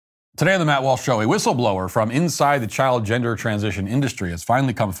Today on the Matt Walsh Show, a whistleblower from inside the child gender transition industry has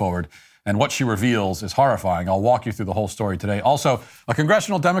finally come forward, and what she reveals is horrifying. I'll walk you through the whole story today. Also, a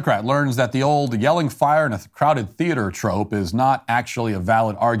congressional Democrat learns that the old yelling fire in a crowded theater trope is not actually a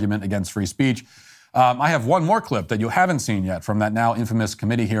valid argument against free speech. I have one more clip that you haven't seen yet from that now infamous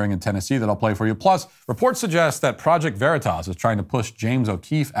committee hearing in Tennessee that I'll play for you. Plus, reports suggest that Project Veritas is trying to push James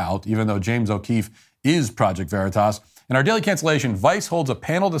O'Keefe out, even though James O'Keefe is Project Veritas. In our daily cancellation, Vice holds a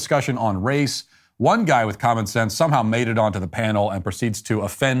panel discussion on race. One guy with common sense somehow made it onto the panel and proceeds to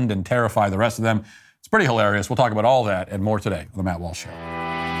offend and terrify the rest of them. It's pretty hilarious. We'll talk about all that and more today on the Matt Walsh Show.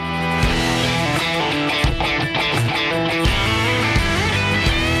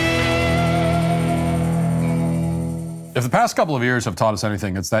 If the past couple of years have taught us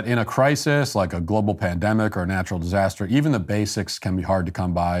anything, it's that in a crisis like a global pandemic or a natural disaster, even the basics can be hard to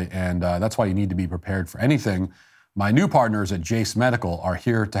come by, and that's why you need to be prepared for anything. My new partners at Jace Medical are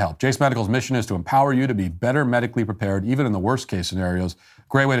here to help. Jace Medical's mission is to empower you to be better medically prepared, even in the worst case scenarios. A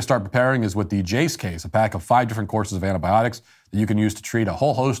great way to start preparing is with the Jace Case, a pack of 5 different courses of antibiotics that you can use to treat a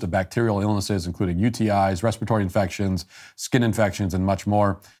whole host of bacterial illnesses, including UTIs, respiratory infections, skin infections, and much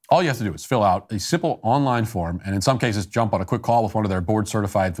more. All you have to do is fill out a simple online form, and in some cases, jump on a quick call with one of their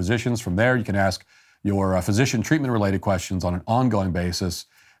board-certified physicians. From there, you can ask your physician treatment-related questions on an ongoing basis.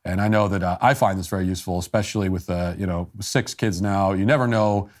 And I know that I find this very useful, especially with 6 kids now. You never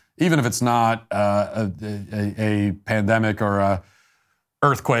know, even if it's not a pandemic or a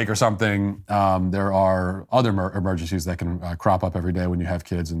earthquake or something, there are other emergencies that can crop up every day when you have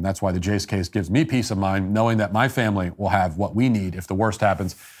kids. And that's why the Jace Case gives me peace of mind, knowing that my family will have what we need if the worst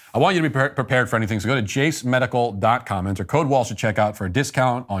happens. I want you to be prepared for anything. So go to jacemedical.com, enter code Walsh at checkout for a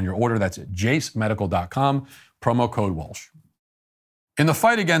discount on your order. That's at jacemedical.com, promo code Walsh. In the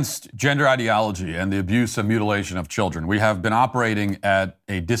fight against gender ideology and the abuse and mutilation of children, we have been operating at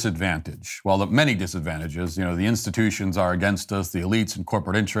a disadvantage. Well, many disadvantages. The institutions are against us, the elites and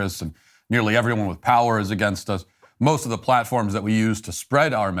corporate interests, and nearly everyone with power is against us. Most of the platforms that we use to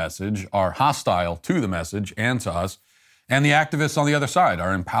spread our message are hostile to the message and to us. And the activists on the other side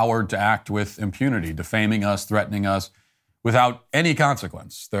are empowered to act with impunity, defaming us, threatening us, without any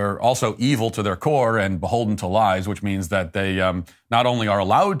consequence. They're also evil to their core and beholden to lies, which means that they not only are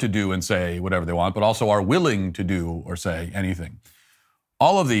allowed to do and say whatever they want, but also are willing to do or say anything.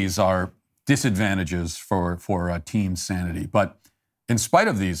 All of these are disadvantages for Team Sanity. But in spite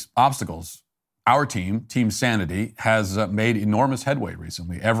of these obstacles, our team, Team Sanity, has made enormous headway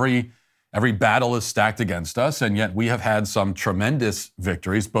recently. Every battle is stacked against us, and yet we have had some tremendous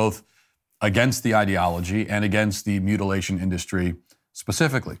victories, both against the ideology and against the mutilation industry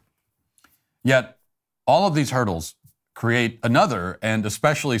specifically. Yet, all of these hurdles create another and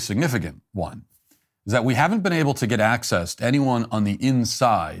especially significant one, is that we haven't been able to get access to anyone on the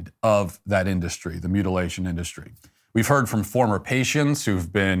inside of that industry, the mutilation industry. We've heard from former patients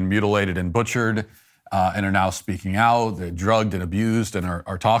who've been mutilated and butchered and are now speaking out. They're drugged and abused and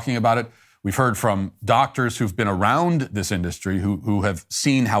are talking about it. We've heard from doctors who've been around this industry who have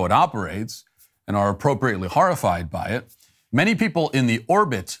seen how it operates and are appropriately horrified by it. Many people in the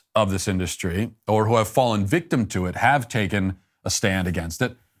orbit of this industry or who have fallen victim to it have taken a stand against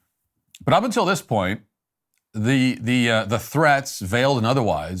it. But up until this point, the threats, veiled and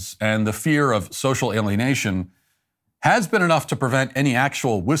otherwise, and the fear of social alienation has been enough to prevent any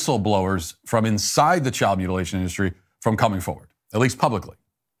actual whistleblowers from inside the child mutilation industry from coming forward, at least publicly.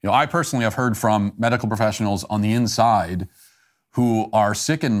 I personally have heard from medical professionals on the inside who are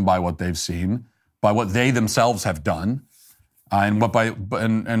sickened by what they've seen, by what they themselves have done, and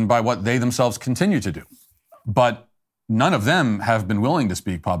by what they themselves continue to do. But none of them have been willing to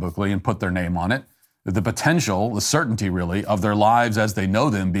speak publicly and put their name on it. The potential, the certainty really, of their lives as they know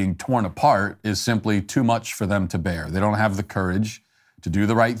them being torn apart is simply too much for them to bear. They don't have the courage to do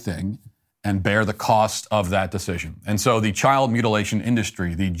the right thing and bear the cost of that decision. And so the child mutilation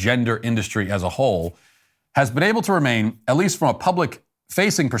industry, the gender industry as a whole, has been able to remain, at least from a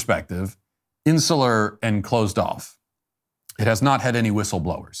public-facing perspective, insular and closed off. It has not had any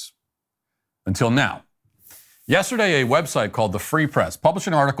whistleblowers until now. Yesterday, a website called The Free Press published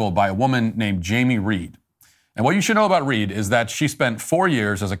an article by a woman named Jamie Reed. And what you should know about Reed is that she spent 4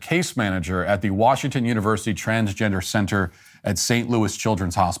 years as a case manager at the Washington University Transgender Center at St. Louis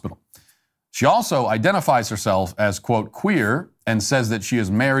Children's Hospital. She also identifies herself as, quote, queer, and says that she is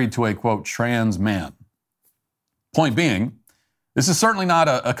married to a, quote, trans man. Point being, this is certainly not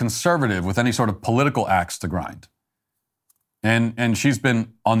a conservative with any sort of political axe to grind. And she's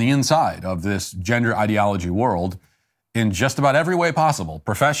been on the inside of this gender ideology world in just about every way possible,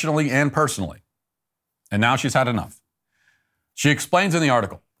 professionally and personally. And now she's had enough. She explains in the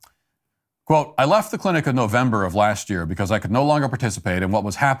article, Quote, I left the clinic in November of last year because I could no longer participate in what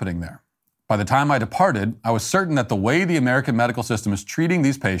was happening there. By the time I departed, I was certain that the way the American medical system is treating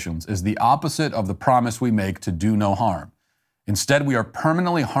these patients is the opposite of the promise we make to do no harm. Instead, we are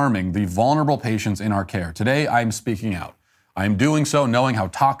permanently harming the vulnerable patients in our care. Today, I am speaking out. I am doing so knowing how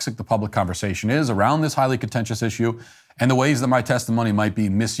toxic the public conversation is around this highly contentious issue and the ways that my testimony might be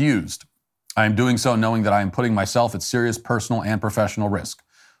misused. I am doing so knowing that I am putting myself at serious personal and professional risk.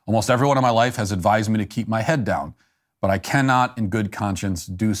 Almost everyone in my life has advised me to keep my head down, but I cannot in good conscience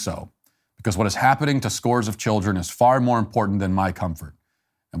do so. Because what is happening to scores of children is far more important than my comfort.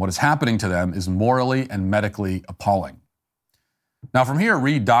 And what is happening to them is morally and medically appalling. Now, from here,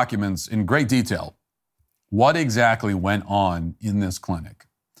 Reed documents in great detail what exactly went on in this clinic.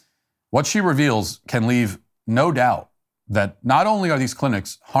 What she reveals can leave no doubt that not only are these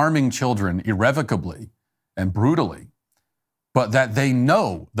clinics harming children irrevocably and brutally, but that they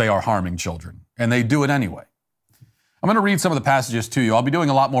know they are harming children, and they do it anyway. I'm going to read some of the passages to you. I'll be doing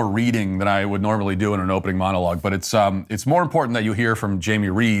a lot more reading than I would normally do in an opening monologue, but it's more important that you hear from Jamie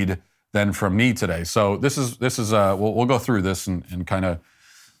Reed than from me today. So we'll go through this and kind of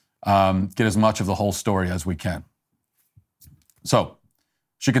get as much of the whole story as we can. So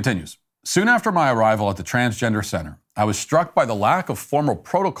she continues. Soon after my arrival at the Transgender Center, I was struck by the lack of formal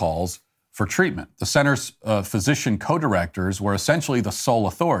protocols for treatment. The center's physician co-directors were essentially the sole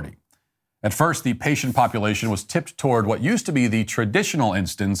authority. At first, the patient population was tipped toward what used to be the traditional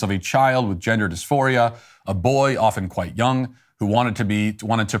instance of a child with gender dysphoria, a boy, often quite young, who wanted to be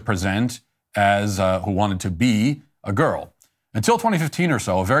a girl. Until 2015 or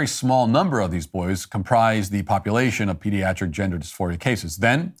so, a very small number of these boys comprised the population of pediatric gender dysphoria cases.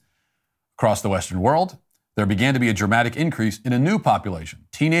 Then, across the Western world, there began to be a dramatic increase in a new population.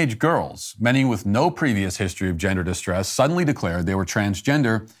 Teenage girls, many with no previous history of gender distress, suddenly declared they were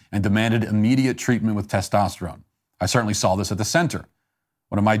transgender and demanded immediate treatment with testosterone. I certainly saw this at the center.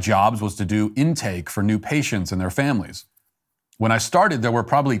 One of my jobs was to do intake for new patients and their families. When I started, there were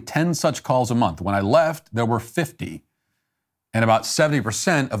probably 10 such calls a month. When I left, there were 50. And about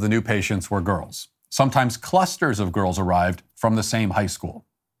 70% of the new patients were girls. Sometimes clusters of girls arrived from the same high school.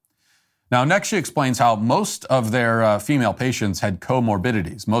 Now, next she explains how most of their female patients had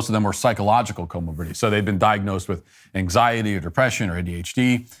comorbidities. Most of them were psychological comorbidities. So they've been diagnosed with anxiety or depression or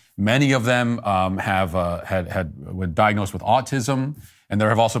ADHD. Many of them were diagnosed with autism. And there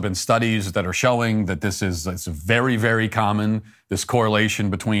have also been studies that are showing that it's very, very common, this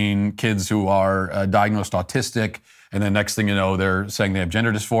correlation between kids who are diagnosed autistic, and then next thing you know, they're saying they have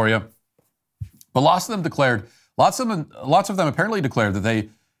gender dysphoria. But lots of them apparently declared that they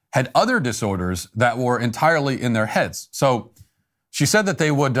had other disorders that were entirely in their heads. So she said that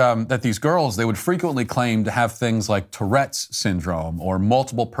that these girls, they would frequently claim to have things like Tourette's syndrome or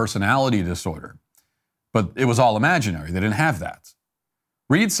multiple personality disorder. But it was all imaginary. They didn't have that.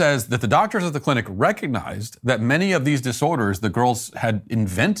 Reed says that the doctors at the clinic recognized that many of these disorders the girls had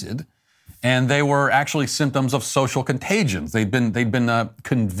invented, and they were actually symptoms of social contagions. They'd been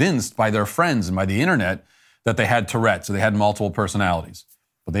convinced by their friends and by the internet that they had Tourette's, so they had multiple personalities.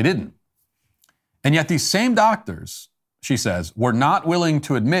 But they didn't. And yet these same doctors, she says, were not willing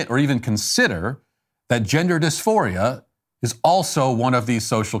to admit or even consider that gender dysphoria is also one of these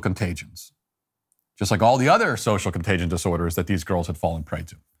social contagions, just like all the other social contagion disorders that these girls had fallen prey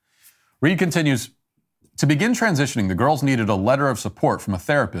to. Reed continues, to begin transitioning, the girls needed a letter of support from a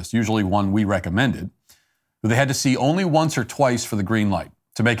therapist, usually one we recommended, who they had to see only once or twice for the green light.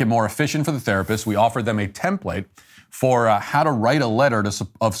 To make it more efficient for the therapist, we offered them a template for how to write a letter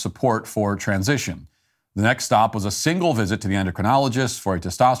of support for transition. The next stop was a single visit to the endocrinologist for a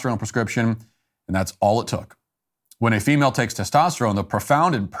testosterone prescription, and that's all it took. When a female takes testosterone, the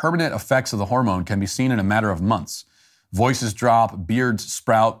profound and permanent effects of the hormone can be seen in a matter of months. Voices drop, beards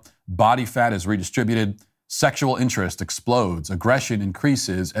sprout, body fat is redistributed, sexual interest explodes, aggression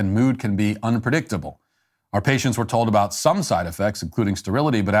increases, and mood can be unpredictable. Our patients were told about some side effects, including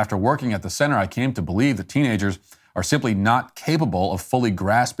sterility, but after working at the center, I came to believe that teenagers are simply not capable of fully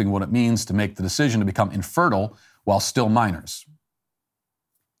grasping what it means to make the decision to become infertile while still minors.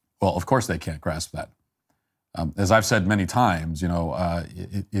 Well, of course they can't grasp that. As I've said many times,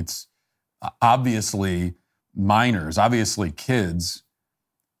 it's obviously minors, obviously kids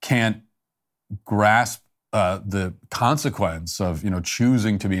can't grasp the consequence of,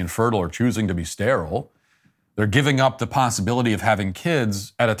 choosing to be infertile or choosing to be sterile. They're giving up the possibility of having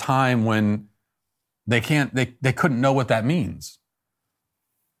kids at a time when they couldn't know what that means.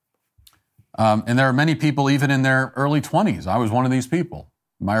 And there are many people, even in their early 20s. I was one of these people.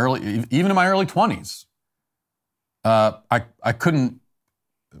 Even in my early 20s, I couldn't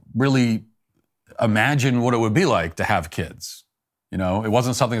really imagine what it would be like to have kids. You know, it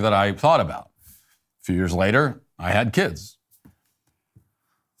wasn't something that I thought about. A few years later, I had kids.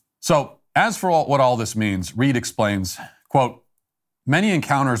 So, as for what all this means, Reed explains, quote, "Many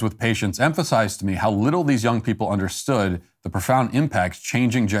encounters with patients emphasized to me how little these young people understood the profound impact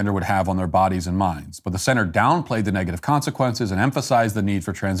changing gender would have on their bodies and minds. But the center downplayed the negative consequences and emphasized the need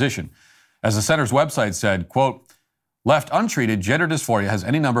for transition. As the center's website said, quote, left untreated, gender dysphoria has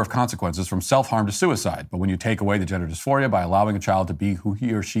any number of consequences from self-harm to suicide. But when you take away the gender dysphoria by allowing a child to be who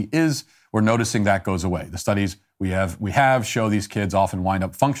he or she is, we're noticing that goes away. The studies we have show these kids often wind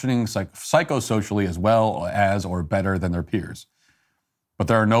up functioning psychosocially as well as or better than their peers. But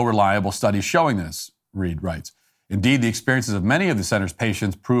there are no reliable studies showing this," Reed writes. "Indeed, the experiences of many of the center's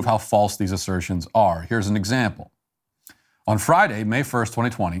patients prove how false these assertions are. Here's an example. On Friday, May 1st,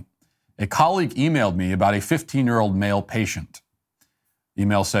 2020, a colleague emailed me about a 15-year-old male patient.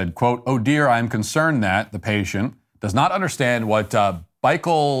 Email said, quote, oh dear, I am concerned that the patient does not understand what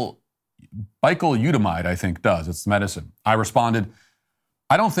bicalutamide, I think, does. It's medicine. I responded,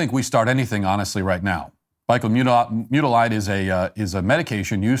 I don't think we start anything honestly right now. Bicalutamide is a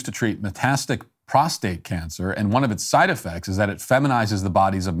medication used to treat metastatic prostate cancer, and one of its side effects is that it feminizes the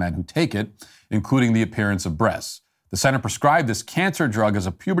bodies of men who take it, including the appearance of breasts. The center prescribed this cancer drug as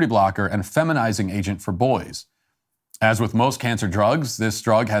a puberty blocker and feminizing agent for boys. As with most cancer drugs, this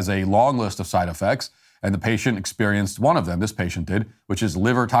drug has a long list of side effects, and the patient experienced one of them, this patient did, which is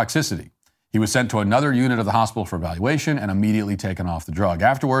liver toxicity. He was sent to another unit of the hospital for evaluation and immediately taken off the drug.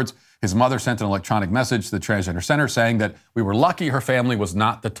 Afterwards, his mother sent an electronic message to the transgender center saying that we were lucky her family was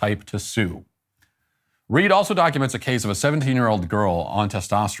not the type to sue. Reed also documents a case of a 17-year-old girl on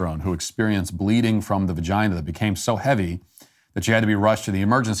testosterone who experienced bleeding from the vagina that became so heavy that she had to be rushed to the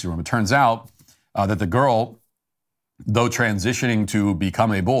emergency room. It turns out that the girl, though transitioning to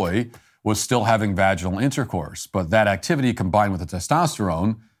become a boy, was still having vaginal intercourse. But that activity combined with the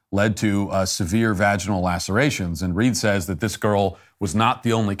testosterone led to severe vaginal lacerations. And Reed says that this girl was not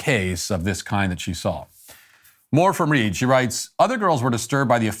the only case of this kind that she saw. More from Reed. She writes, other girls were disturbed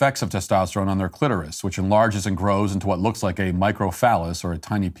by the effects of testosterone on their clitoris, which enlarges and grows into what looks like a microphallus or a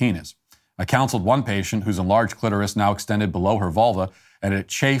tiny penis. I counseled one patient whose enlarged clitoris now extended below her vulva, and it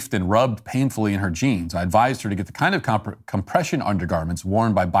chafed and rubbed painfully in her jeans. I advised her to get the kind of compression undergarments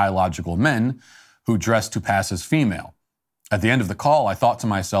worn by biological men who dress to pass as female. At the end of the call, I thought to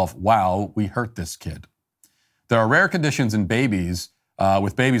myself, wow, we hurt this kid. There are rare conditions in babies,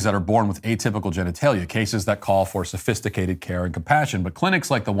 with babies that are born with atypical genitalia, cases that call for sophisticated care and compassion. But clinics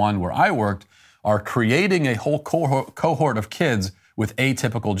like the one where I worked are creating a whole cohort of kids with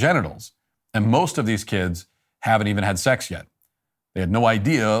atypical genitals. And most of these kids haven't even had sex yet. They had no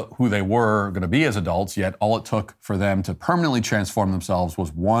idea who they were going to be as adults, yet all it took for them to permanently transform themselves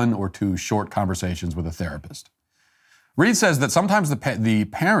was 1 or 2 short conversations with a therapist. Reed says that sometimes the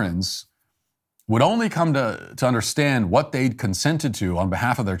parents would only come to understand what they'd consented to on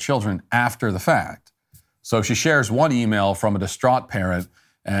behalf of their children after the fact. So she shares one email from a distraught parent,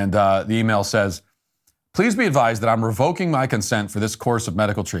 and the email says, please be advised that I'm revoking my consent for this course of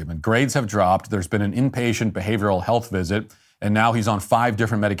medical treatment. Grades have dropped. There's been an inpatient behavioral health visit, and now he's on 5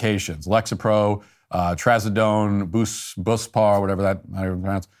 different medications, Lexapro, Trazodone, Buspar, whatever that I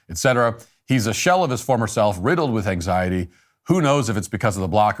pronounce, etc. He's a shell of his former self, riddled with anxiety. Who knows if it's because of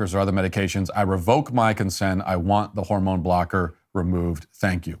the blockers or other medications? I revoke my consent. I want the hormone blocker removed.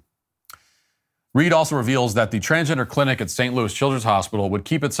 Thank you. Reed also reveals that the transgender clinic at St. Louis Children's Hospital would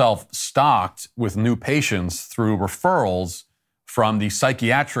keep itself stocked with new patients through referrals from the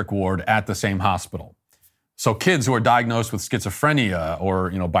psychiatric ward at the same hospital. So kids who are diagnosed with schizophrenia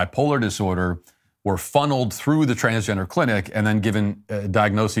or bipolar disorder were funneled through the transgender clinic and then given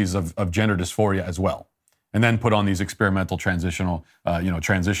diagnoses of gender dysphoria as well, and then put on these experimental transition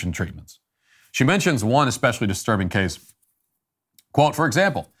treatments. She mentions one especially disturbing case. Quote, for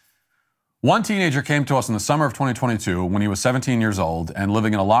example, one teenager came to us in the summer of 2022 when he was 17 years old and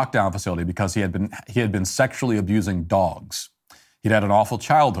living in a lockdown facility because he had been sexually abusing dogs. He'd had an awful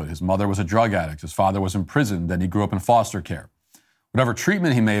childhood. His mother was a drug addict. His father was imprisoned, and he grew up in foster care. Whatever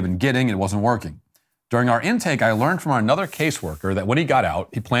treatment he may have been getting, it wasn't working. During our intake, I learned from another caseworker that when he got out,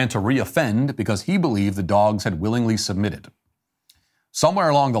 he planned to reoffend because he believed the dogs had willingly submitted. Somewhere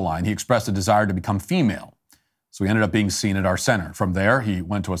along the line, he expressed a desire to become female. So he ended up being seen at our center. From there, he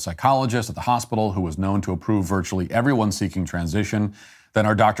went to a psychologist at the hospital who was known to approve virtually everyone seeking transition. Then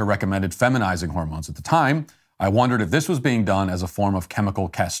our doctor recommended feminizing hormones. At the time, I wondered if this was being done as a form of chemical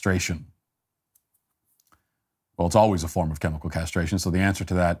castration. Well, it's always a form of chemical castration, so the answer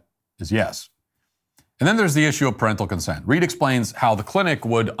to that is yes. And then there's the issue of parental consent. Reed explains how the clinic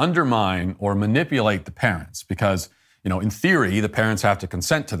would undermine or manipulate the parents because, in theory, the parents have to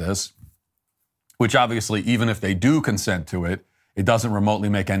consent to this, which obviously, even if they do consent to it, it doesn't remotely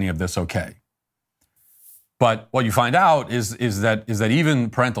make any of this okay. But what you find out is that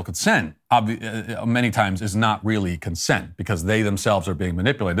even parental consent many times is not really consent because they themselves are being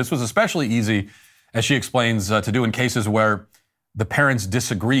manipulated. This was especially easy, as she explains, to do in cases where the parents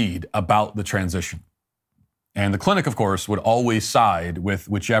disagreed about the transition. And the clinic, of course, would always side with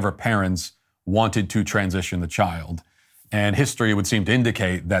whichever parents wanted to transition the child. And history would seem to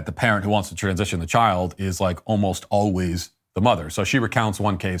indicate that the parent who wants to transition the child is like almost always the mother. So she recounts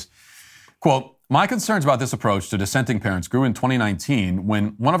one case, quote, "My concerns about this approach to dissenting parents grew in 2019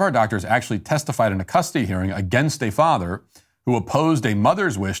 when one of our doctors actually testified in a custody hearing against a father who opposed a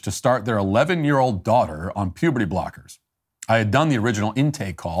mother's wish to start their 11-year-old daughter on puberty blockers. I had done the original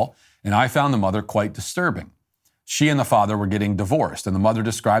intake call, and I found the mother quite disturbing. She and the father were getting divorced, and the mother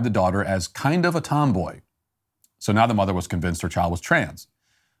described the daughter as kind of a tomboy. So now the mother was convinced her child was trans.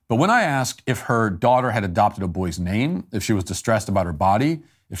 But when I asked if her daughter had adopted a boy's name, if she was distressed about her body,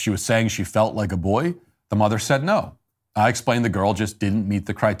 if she was saying she felt like a boy, the mother said no. I explained the girl just didn't meet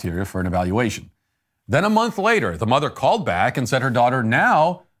the criteria for an evaluation. Then a month later, the mother called back and said her daughter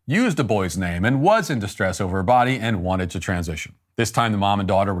now used a boy's name and was in distress over her body and wanted to transition. This time the mom and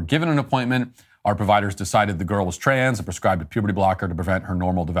daughter were given an appointment. Our providers decided the girl was trans and prescribed a puberty blocker to prevent her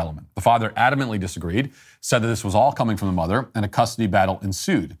normal development. The father adamantly disagreed, said that this was all coming from the mother, and a custody battle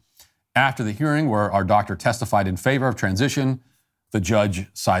ensued. After the hearing where our doctor testified in favor of transition, the judge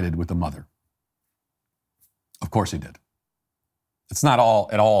sided with the mother." Of course he did. It's not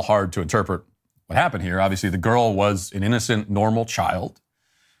at all hard to interpret what happened here. Obviously, the girl was an innocent, normal child,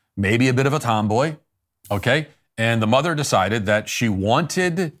 maybe a bit of a tomboy, okay? And the mother decided that she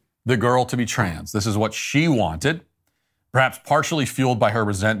wanted the girl to be trans. This is what she wanted, perhaps partially fueled by her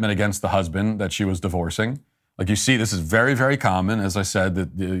resentment against the husband that she was divorcing. Like you see, this is very, very common. As I said, that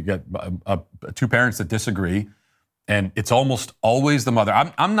you get two parents that disagree, and it's almost always the mother.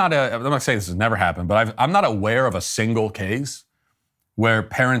 I'm not saying this has never happened, but I'm not aware of a single case where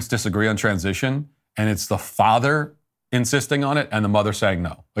parents disagree on transition and it's the father insisting on it and the mother saying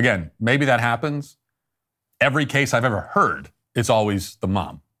no. Again, maybe that happens. Every case I've ever heard, it's always the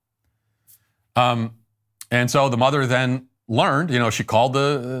mom. And so the mother then learned, she called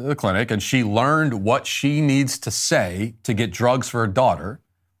the clinic and she learned what she needs to say to get drugs for her daughter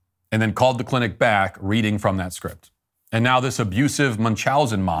and then called the clinic back reading from that script. And now this abusive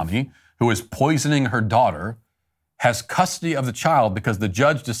Munchausen mommy who is poisoning her daughter has custody of the child because the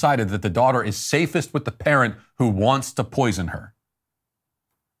judge decided that the daughter is safest with the parent who wants to poison her.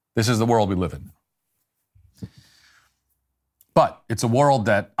 This is the world we live in. But it's a world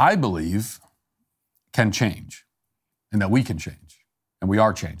that I believe can change and that we can change, and we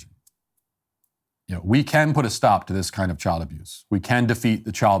are changing. We can put a stop to this kind of child abuse. We can defeat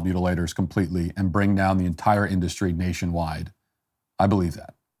the child mutilators completely and bring down the entire industry nationwide. I believe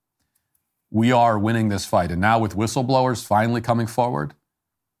that. We are winning this fight. And now with whistleblowers finally coming forward,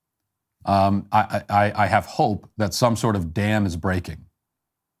 I have hope that some sort of dam is breaking.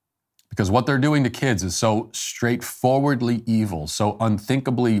 Because what they're doing to kids is so straightforwardly evil, so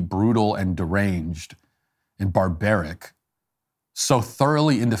unthinkably brutal and deranged and barbaric, so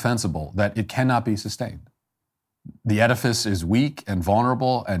thoroughly indefensible that it cannot be sustained. The edifice is weak and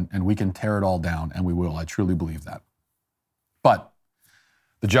vulnerable, and we can tear it all down, and we will. I truly believe that. But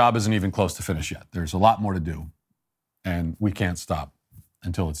the job isn't even close to finish yet. There's a lot more to do, and we can't stop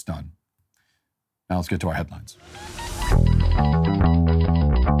until it's done. Now let's get to our headlines.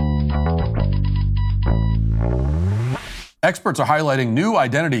 Experts are highlighting new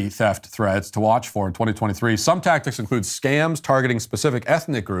identity theft threats to watch for in 2023. Some tactics include scams targeting specific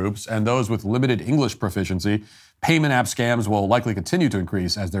ethnic groups and those with limited English proficiency. Payment app scams will likely continue to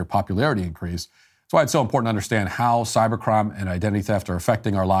increase as their popularity increases. That's why it's so important to understand how cybercrime and identity theft are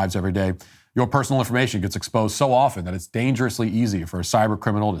affecting our lives every day. Your personal information gets exposed so often that it's dangerously easy for a cyber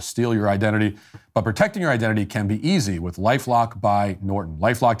criminal to steal your identity. But protecting your identity can be easy with LifeLock by Norton.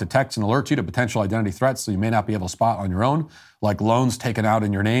 LifeLock detects and alerts you to potential identity threats so you may not be able to spot on your own, like loans taken out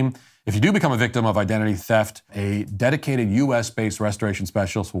in your name. If you do become a victim of identity theft, a dedicated U.S.-based restoration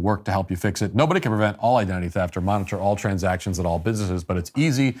specialist will work to help you fix it. Nobody can prevent all identity theft or monitor all transactions at all businesses, but it's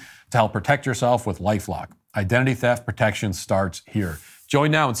easy to help protect yourself with LifeLock. Identity theft protection starts here.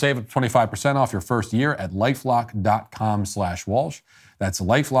 Join now and save up to 25% off your first year at lifelock.com/Walsh. That's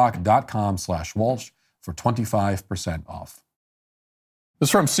lifelock.com/Walsh for 25% off. This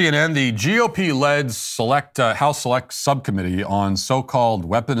is from CNN. The GOP-led House Select Subcommittee on so-called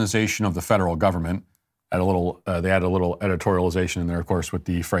weaponization of the federal government They added a little editorialization in there, of course, with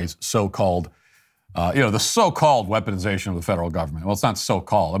the phrase "so-called." The so-called weaponization of the federal government. Well, it's not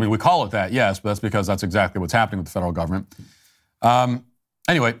so-called. I mean, we call it that, yes, but that's because that's exactly what's happening with the federal government.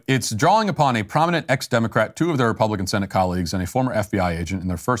 Anyway, it's drawing upon a prominent ex-Democrat, 2 of their Republican Senate colleagues, and a former FBI agent in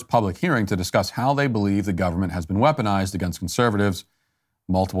their first public hearing to discuss how they believe the government has been weaponized against conservatives.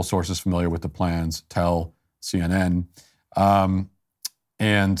 Multiple sources familiar with the plans tell CNN.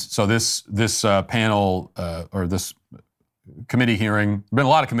 And so this panel or this committee hearing, been a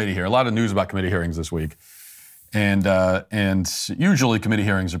lot of news about committee hearings this week. And usually committee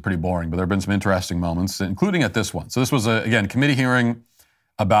hearings are pretty boring, but there have been some interesting moments, including at this one. So this was, again, committee hearing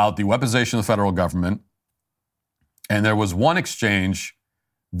about the weaponization of the federal government. And there was one exchange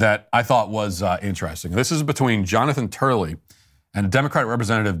that I thought was interesting. This is between Jonathan Turley and Democratic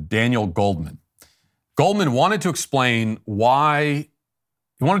Representative Daniel Goldman. Goldman wanted to explain why,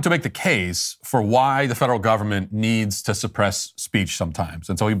 he wanted to make the case for why the federal government needs to suppress speech sometimes.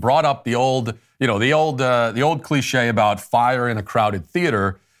 And so he brought up the old cliche about fire in a crowded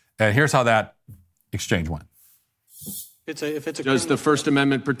theater. And here's how that exchange went. Does the First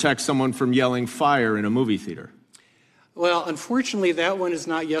Amendment protect someone from yelling fire in a movie theater? Well, unfortunately, that one is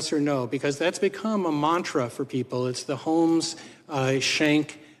not yes or no, because that's become a mantra for people. It's the Holmes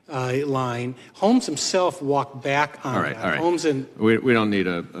Schenck line. Holmes himself walked back on that. All right. Holmes and we don't need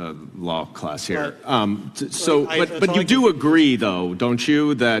a law class here. But you do agree, though, don't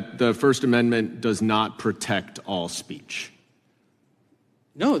you, that the First Amendment does not protect all speech?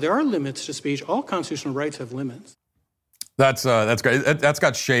 No, there are limits to speech. All constitutional rights have limits. That's great. That's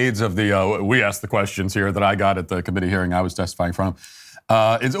got shades of the we asked the questions here that I got at the committee hearing I was testifying from. We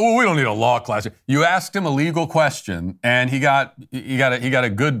don't need a law class. You asked him a legal question, and he got a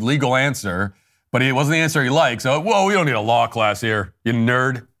good legal answer, but it wasn't the answer he liked. So, we don't need a law class here, you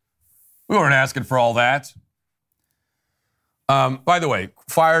nerd. We weren't asking for all that. By the way,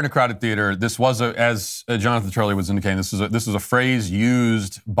 fire in a crowded theater. This was, as Jonathan Turley was indicating, this is a phrase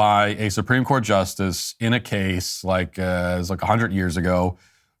used by a Supreme Court justice in a case it was like 100 years ago,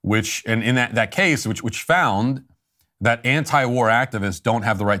 and in that case, which found that anti-war activists don't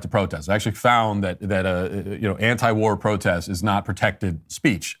have the right to protest. It actually found that anti-war protest is not protected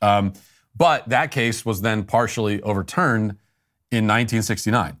speech. But that case was then partially overturned in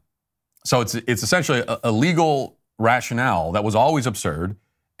 1969. So it's essentially a legal rationale that was always absurd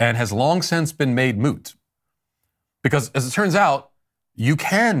and has long since been made moot. Because as it turns out, you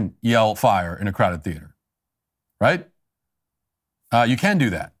can yell fire in a crowded theater, right? You can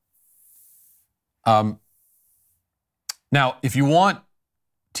do that. Now, if you want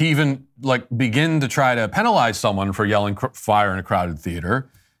to even begin to try to penalize someone for yelling fire in a crowded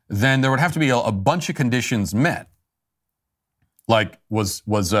theater, then there would have to be a bunch of conditions met. Like, first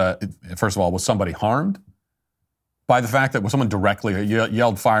of all, was somebody harmed by the fact that someone directly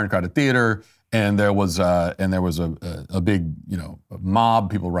yelled fire in a crowded theater, and there was a big mob,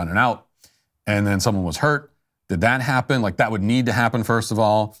 people running out, and then someone was hurt? Did that happen? That would need to happen first of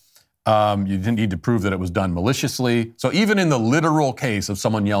all. You didn't need to prove that it was done maliciously. So even in the literal case of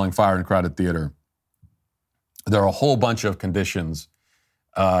someone yelling fire in a crowded theater, there are a whole bunch of conditions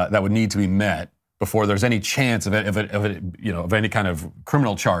that would need to be met before there's any chance of any kind of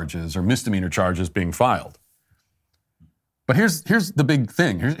criminal charges or misdemeanor charges being filed. But here's the big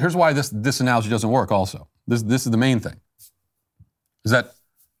thing. Here's why this analogy doesn't work also. This is the main thing. Is that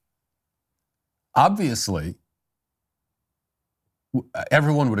obviously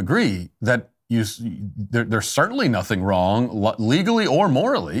everyone would agree that there's certainly nothing wrong, legally or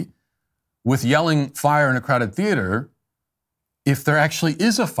morally, with yelling fire in a crowded theater if there actually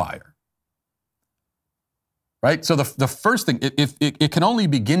is a fire. Right? So the first thing, it can only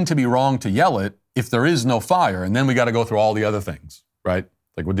begin to be wrong to yell it if there is no fire, and then we got to go through all the other things, right?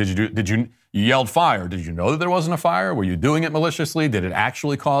 Like, what did you do? You yelled fire. Did you know that there wasn't a fire? Were you doing it maliciously? Did it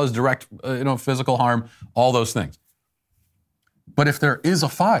actually cause direct, physical harm? All those things. But if there is a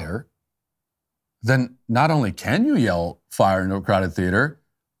fire, then not only can you yell fire in a crowded theater,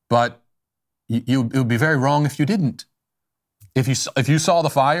 but it would be very wrong if you didn't. If you saw the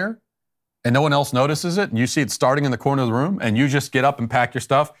fire and no one else notices it, and you see it starting in the corner of the room, and you just get up and pack your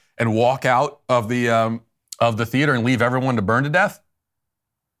stuff and walk out of the theater and leave everyone to burn to death,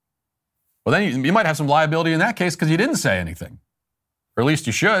 well, then you might have some liability in that case because you didn't say anything, or at least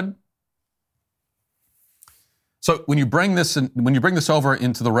you should. So when you bring this over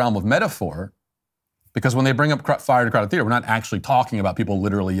into the realm of metaphor, because when they bring up fire in a crowded theater, we're not actually talking about people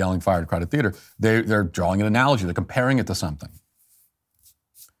literally yelling fire in a crowded theater. They're drawing an analogy. They're comparing it to something.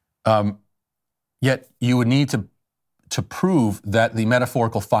 Yet you would need to prove that the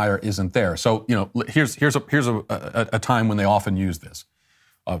metaphorical fire isn't there. So, here's a time when they often use this.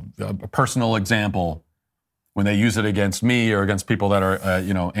 A personal example, when they use it against me or against people that are,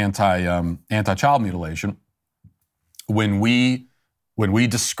 anti-child mutilation, when we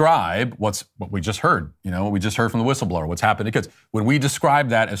describe what we just heard, what we just heard from the whistleblower, what's happened to kids, when we describe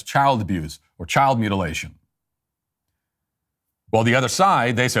that as child abuse or child mutilation, well, the other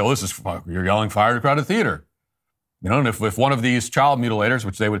side, they say, you're yelling fire in a crowded theater. And if one of these child mutilators,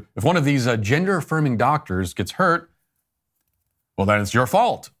 if one of these gender-affirming doctors gets hurt, well, then it's your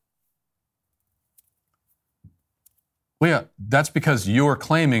fault. Well, yeah, that's because you're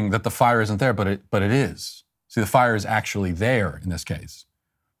claiming that the fire isn't there, but it is. See, the fire is actually there in this case.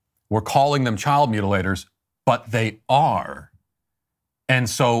 We're calling them child mutilators, but they are. And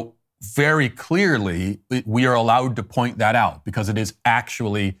so very clearly, we are allowed to point that out because it is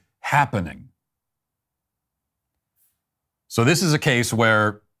actually happening. So this is a case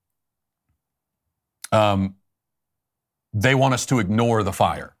where they want us to ignore the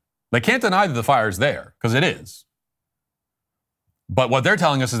fire. They can't deny that the fire is there, because it is. But what they're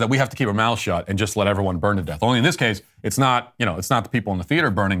telling us is that we have to keep our mouths shut and just let everyone burn to death. Only in this case, it's not the people in the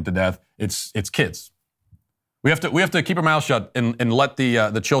theater burning to death, it's kids. We have to keep our mouths shut and let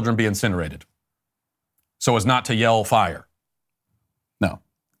the children be incinerated so as not to yell fire. No.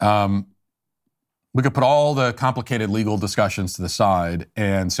 We could put all the complicated legal discussions to the side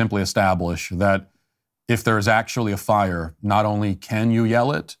and simply establish that if there is actually a fire, not only can you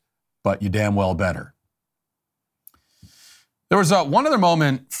yell it, but you damn well better. There was one other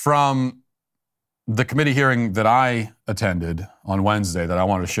moment from the committee hearing that I attended on Wednesday that I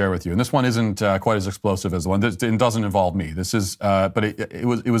wanted to share with you, and this one isn't quite as explosive as the one. It doesn't involve me. This is, but it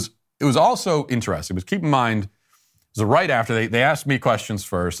was also interesting. Because keep in mind, it was right after they asked me questions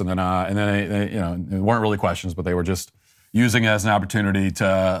first, and then they, it weren't really questions, but they were just using it as an opportunity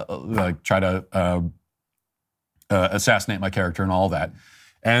to try to assassinate my character and all that.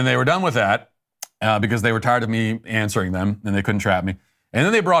 And they were done with that because they were tired of me answering them and they couldn't trap me. And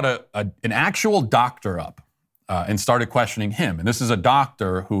then they brought an actual doctor up and started questioning him. And this is a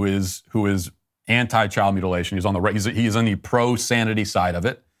doctor who is anti-child mutilation. He's on the pro-sanity side of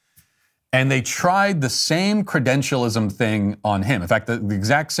it. And they tried the same credentialism thing on him. In fact, the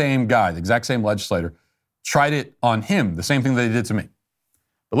exact same guy, the exact same legislator, tried it on him, the same thing that they did to me.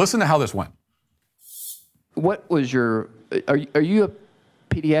 But listen to how this went. What was are you a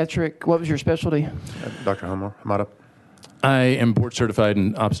pediatric, what was your specialty? Dr. Hamada. I am board certified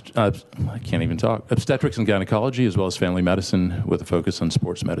in I can't even talk, obstetrics and gynecology, as well as family medicine with a focus on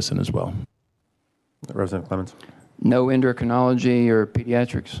sports medicine as well. Representative Clemens. No endocrinology or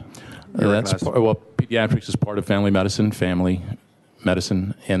pediatrics? Pediatrics is part of family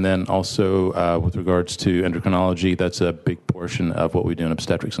medicine, and then also with regards to endocrinology, that's a big portion of what we do in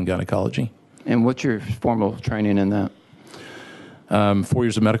obstetrics and gynecology. And what's your formal training in that? 4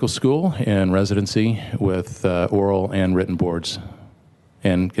 years of medical school and residency with oral and written boards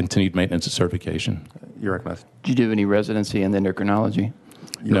and continued maintenance and certification. You're recognized. Did you do any residency in endocrinology?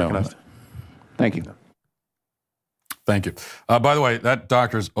 You're recognized. Thank you. Thank you. By the way, that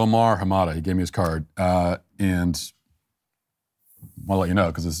doctor's Omar Hamada. He gave me his card, and I'll let you know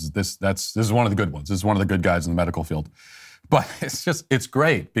because this is one of the good ones. This is one of the good guys in the medical field. But it's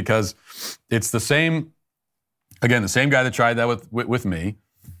great because it's the same. Again, the same guy that tried that with me.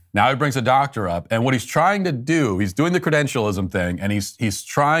 Now he brings a doctor up, and what he's trying to do, he's doing the credentialism thing, and he's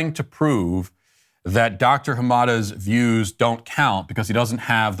trying to prove that Dr. Hamada's views don't count because he doesn't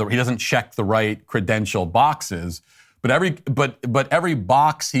check the right credential boxes. But every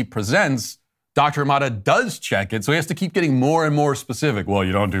box he presents, Dr. Hamada does check it, so he has to keep getting more and more specific. Well,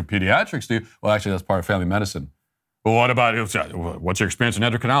 you don't do pediatrics, do you? Well, actually, that's part of family medicine. Well, what about, what's your experience in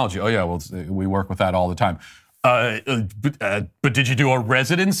endocrinology? Oh, yeah, well, we work with that all the time. But did you do a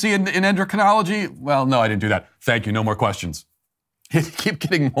residency in endocrinology? Well, no, I didn't do that. Thank you, no more questions. He keep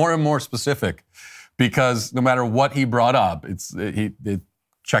getting more and more specific because no matter what he brought up, it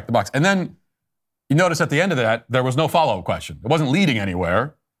checked the box. And then you notice at the end of that, there was no follow-up question. It wasn't leading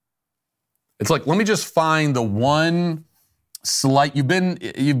anywhere. It's like, let me just find the one slight, you've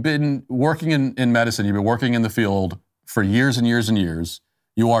been working in medicine, you've been working in the field for years and years and years.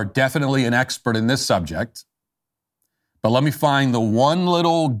 You are definitely an expert in this subject. But let me find the one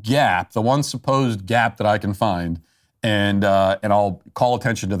little gap, the one supposed gap that I can find, and I'll call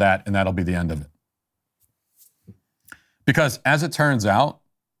attention to that, and that'll be the end of it. Because as it turns out,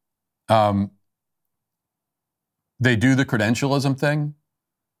 they do the credentialism thing,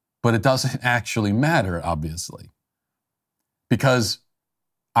 but it doesn't actually matter, obviously. Because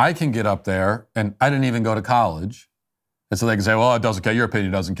I can get up there, and I didn't even go to college, And so they can say, well, it doesn't count. Your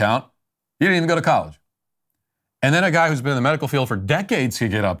opinion doesn't count. You didn't even go to college. And then a guy who's been in the medical field for decades can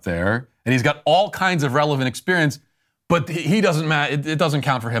get up there, and he's got all kinds of relevant experience, but he doesn't it doesn't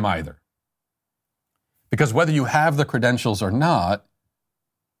count for him either. Because whether you have the credentials or not,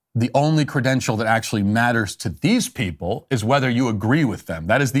 the only credential that actually matters to these people is whether you agree with them.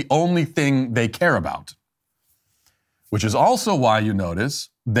 That is the only thing they care about. Which is also why you notice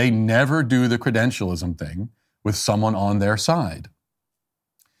they never do the credentialism thing with someone on their side.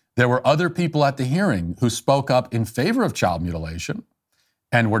 There were other people at the hearing who spoke up in favor of child mutilation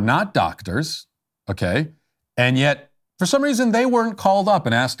and were not doctors, okay? And yet, for some reason, they weren't called up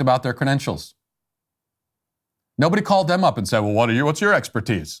and asked about their credentials. Nobody called them up and said, well, what's your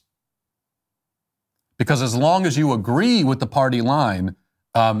expertise? Because as long as you agree with the party line,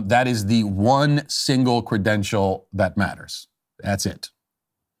 that is the one single credential that matters. That's it.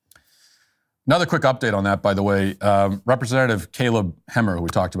 Another quick update on that, by the way. Representative Caleb Hemmer, who we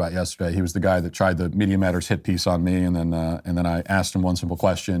talked about yesterday, he was the guy that tried the Media Matters hit piece on me, and then I asked him one simple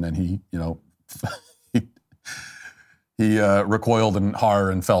question, and he recoiled in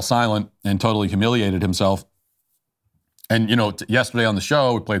horror and fell silent and totally humiliated himself. And yesterday on the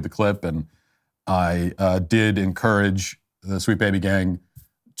show, we played the clip, and I did encourage the Sweet Baby Gang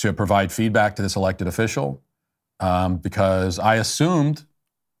to provide feedback to this elected official because I assumed.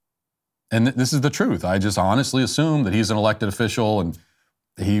 And this is the truth. I just honestly assume that he's an elected official and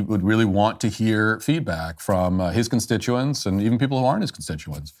he would really want to hear feedback from his constituents and even people who aren't his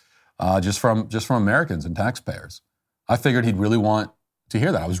constituents, just from Americans and taxpayers. I figured he'd really want to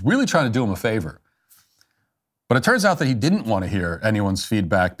hear that. I was really trying to do him a favor. But it turns out that he didn't want to hear anyone's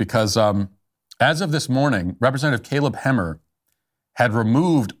feedback because as of this morning, Representative Caleb Hemmer had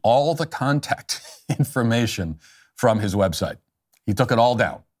removed all the contact information from his website. He took it all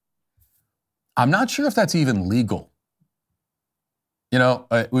down. I'm not sure if that's even legal. We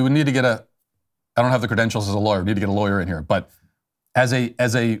would need to get I don't have the credentials as a lawyer. We need to get a lawyer in here. But as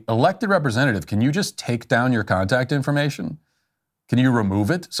a elected representative, can you just take down your contact information? Can you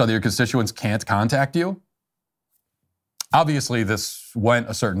remove it so that your constituents can't contact you? Obviously, this went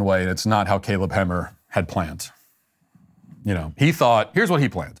a certain way, and it's not how Caleb Hemmer had planned. He thought, here's what he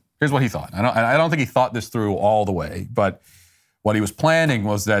planned. Here's what he thought. I don't think he thought this through all the way, but what he was planning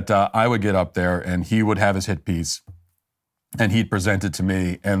was that I would get up there and he would have his hit piece and he'd present it to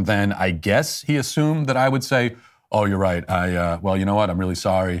me. And then I guess he assumed that I would say, oh, you're right. Well, you know what? I'm really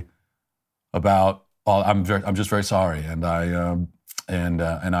sorry about I'm just very sorry. And I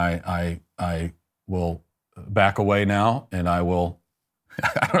will back away now and I will,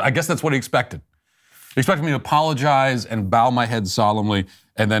 I guess that's what he expected. He expected me to apologize and bow my head solemnly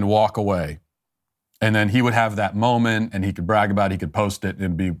and then walk away. And then he would have that moment and he could brag about it, he could post it, and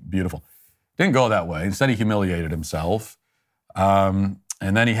it'd be beautiful. Didn't go that way. Instead, he humiliated himself. And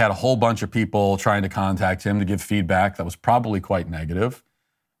then he had a whole bunch of people trying to contact him to give feedback that was probably quite negative.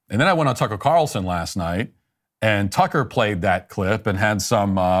 And then I went on Tucker Carlson last night, and Tucker played that clip and had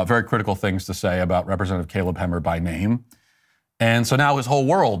some very critical things to say about Representative Caleb Hemmer by name. And so now his whole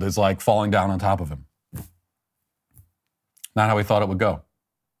world is like falling down on top of him. Not how he thought it would go.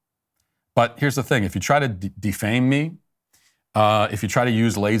 But here's the thing. If you try to defame me, if you try to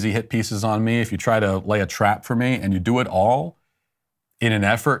use lazy hit pieces on me, if you try to lay a trap for me, and you do it all in an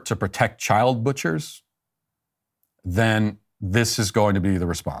effort to protect child butchers, then this is going to be the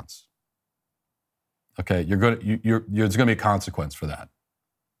response. Okay, there's going to be a consequence for that.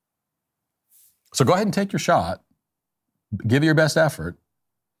 So go ahead and take your shot. Give it your best effort.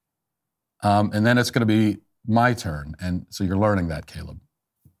 And then it's going to be my turn. And so you're learning that, Caleb.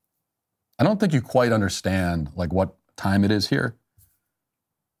 I don't think you quite understand what time it is here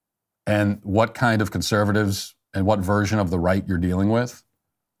and what kind of conservatives and what version of the right you're dealing with.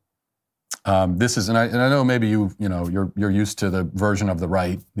 This is, and I know maybe you're used to the version of the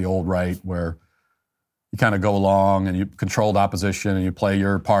right, the old right, where you kind of go along and you controlled opposition and you play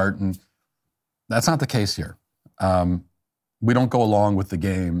your part, and that's not the case here. We don't go along with the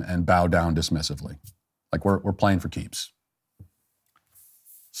game and bow down dismissively. We're playing for keeps.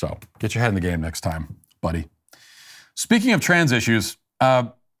 So get your head in the game next time, buddy. Speaking of trans issues,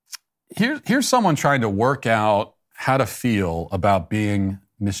 here's someone trying to work out how to feel about being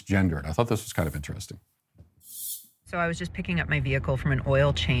misgendered. I thought this was kind of interesting. So I was just picking up my vehicle from an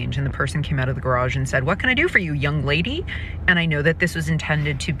oil change, and the person came out of the garage and said, "What can I do for you, young lady?" And I know that this was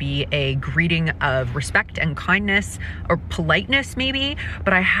intended to be a greeting of respect and kindness, or politeness maybe,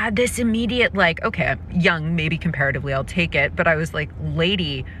 but I had this immediate okay, I'm young, maybe comparatively, I'll take it. But I was like,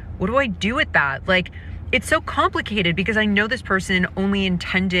 lady, what do I do with that? It's so complicated because I know this person only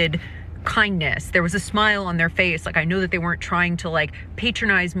intended kindness. There was a smile on their face. Like, I know that they weren't trying to like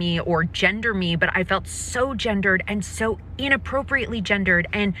patronize me or gender me, but I felt so gendered and so inappropriately gendered.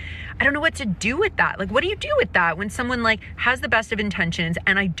 And I don't know what to do with that. Like, what do you do with that when someone like has the best of intentions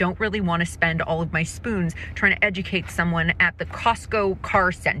and I don't really want to spend all of my spoons trying to educate someone at the Costco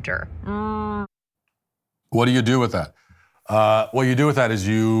car center? What do you do with that? What you do with that is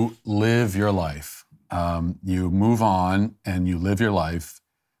you live your life. You move on and you live your life.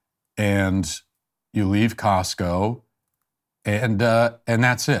 And you leave Costco, and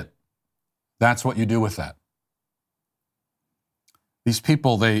that's it. That's what you do with that. These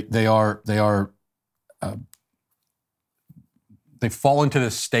people, they fall into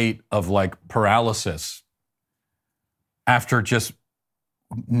this state of like paralysis after just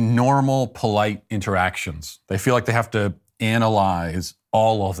normal, polite interactions. They feel like they have to analyze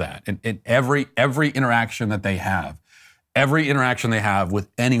all of that, and every interaction that they have. Every interaction they have with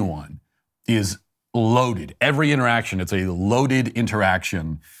anyone is loaded. Every interaction, it's a loaded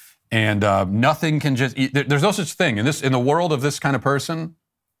interaction. And nothing can just, there's no such thing. In the world of this kind of person,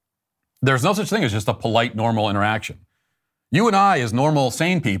 there's no such thing as just a polite, normal interaction. You and I, as normal,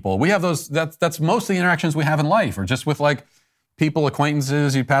 sane people, we have those, that's most of the interactions we have in life, or just with like people,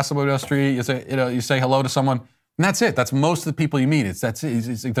 acquaintances, you pass somebody down the street, you say hello to someone, and that's it. That's most of the people you meet. That's it.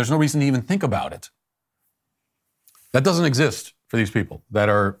 It's like, there's no reason to even think about it. That doesn't exist for these people that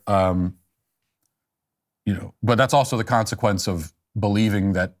are, but that's also the consequence of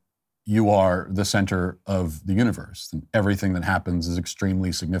believing that you are the center of the universe. And everything that happens is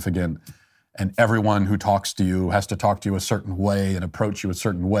extremely significant. And everyone who talks to you has to talk to you a certain way and approach you a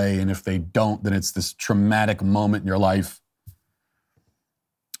certain way. And if they don't, then it's this traumatic moment in your life.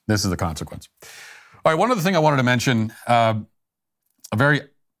 This is the consequence. All right, one other thing I wanted to mention, a very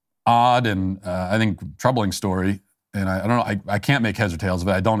odd and I think troubling story. And I don't know, I can't make heads or tails of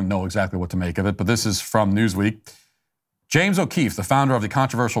it. I don't know exactly what to make of it, but this is from Newsweek. James O'Keefe, the founder of the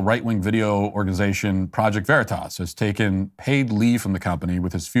controversial right-wing video organization Project Veritas, has taken paid leave from the company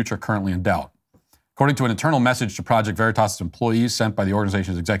with his future currently in doubt. According to an internal message to Project Veritas' employees sent by the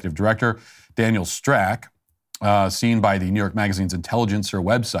organization's executive director, Daniel Strack, seen by the New York Magazine's Intelligencer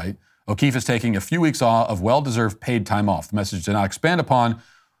website, O'Keefe is taking a few weeks off of well-deserved paid time off. The message did not expand upon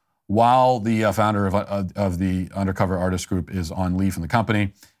while the founder of the Undercover Artist Group is on leave from the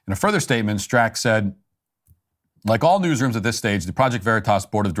company. In a further statement, Strack said, like all newsrooms at this stage, the Project Veritas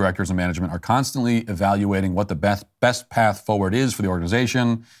board of directors and management are constantly evaluating what the best path forward is for the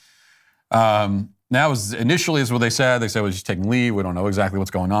organization. Now, initially is what they said. They said, we're just taking leave. We don't know exactly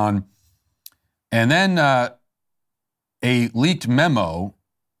what's going on. And then a leaked memo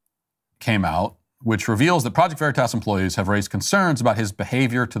came out which reveals that Project Veritas employees have raised concerns about his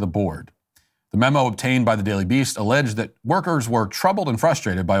behavior to the board. The memo obtained by the Daily Beast alleged that workers were troubled and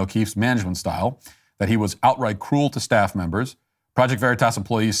frustrated by O'Keefe's management style, that he was outright cruel to staff members. Project Veritas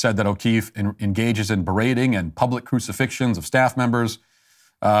employees said that O'Keefe engages in berating and public crucifixions of staff members.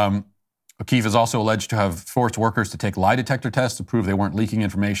 O'Keefe is also alleged to have forced workers to take lie detector tests to prove they weren't leaking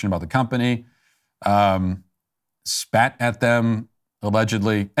information about the company. Spat at them,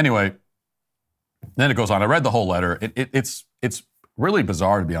 allegedly. Anyway, then it goes on. I read the whole letter. It's really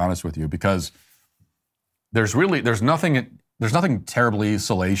bizarre, to be honest with you, because there's nothing terribly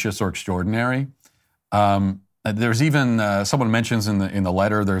salacious or extraordinary. There's even someone mentions in the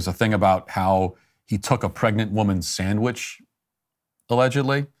letter, there's a thing about how he took a pregnant woman's sandwich,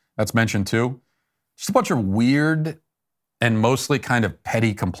 allegedly. That's mentioned too. Just a bunch of weird and mostly kind of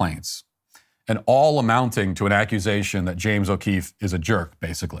petty complaints, and all amounting to an accusation that James O'Keefe is a jerk,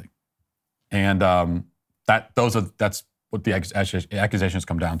 basically. And that's what the accusations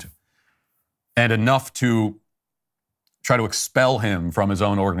come down to. And enough to try to expel him from his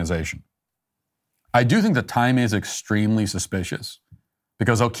own organization. I do think the timing is extremely suspicious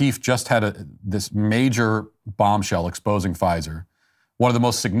because O'Keefe just had this major bombshell exposing Pfizer, one of the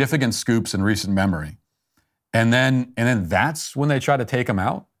most significant scoops in recent memory. And then that's when they try to take him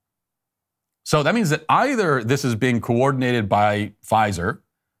out. So that means that either this is being coordinated by Pfizer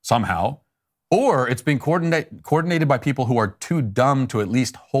somehow, or it's being coordinated by people who are too dumb to at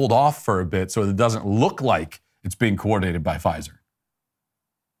least hold off for a bit so that it doesn't look like it's being coordinated by Pfizer.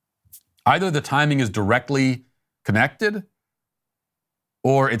 Either the timing is directly connected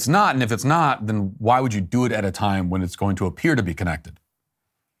or it's not. And if it's not, then why would you do it at a time when it's going to appear to be connected?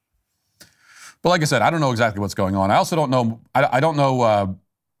 But like I said, I don't know exactly what's going on. I also don't know, I don't know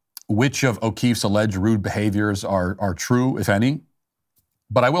which of O'Keefe's alleged rude behaviors are true, if any.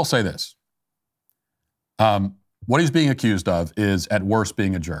 But I will say this. What he's being accused of is, at worst,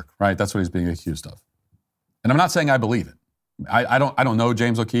 being a jerk, right? That's what he's being accused of. And I'm not saying I believe it. I don't know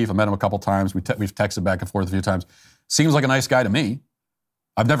James O'Keefe. I met him a couple times. We've texted back and forth a few times. Seems like a nice guy to me.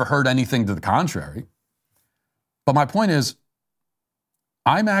 I've never heard anything to the contrary. But my point is,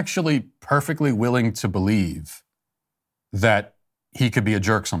 I'm actually perfectly willing to believe that he could be a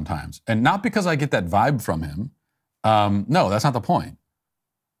jerk sometimes. And not because I get that vibe from him. No, that's not the point.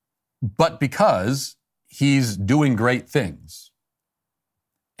 But because he's doing great things.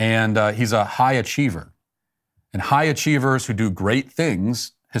 And he's a high achiever. And high achievers who do great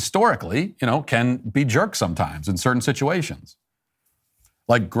things, historically, can be jerks sometimes in certain situations.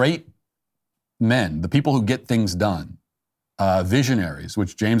 Like great men, the people who get things done, visionaries,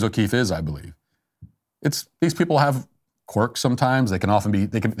 which James O'Keefe is, I believe. These people have quirks sometimes. They can often be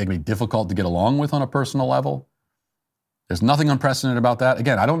difficult to get along with on a personal level. There's nothing unprecedented about that.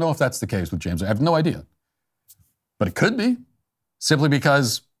 Again, I don't know if that's the case with James. I have no idea. But it could be, simply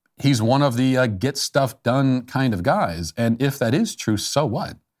because he's one of the get stuff done kind of guys. And if that is true, so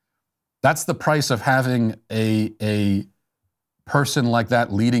what? That's the price of having a person like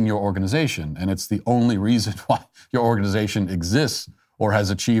that leading your organization. And it's the only reason why your organization exists or has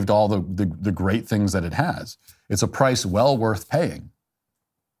achieved all the great things that it has. It's a price well worth paying.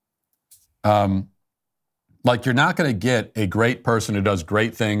 Like, you're not going to get a great person who does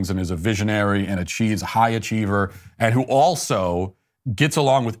great things and is a visionary and achieves, a high achiever, and who also gets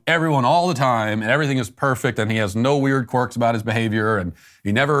along with everyone all the time and everything is perfect and he has no weird quirks about his behavior and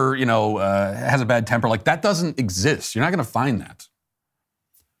he never, has a bad temper. Like, that doesn't exist. You're not going to find that.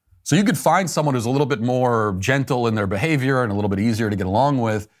 So you could find someone who's a little bit more gentle in their behavior and a little bit easier to get along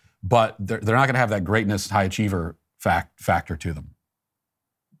with, but they're not going to have that greatness, high achiever factor to them.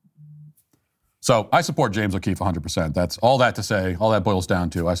 So I support James O'Keefe 100%. That's all that to say. All that boils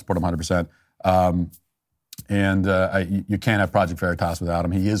down to I support him 100%. You can't have Project Veritas without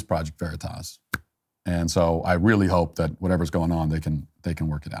him. He is Project Veritas. And so I really hope that whatever's going on, they can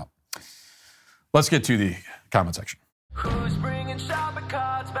work it out. Let's get to the comment section. Who's bringing shopping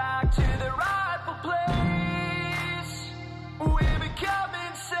carts back to the rightful place? We're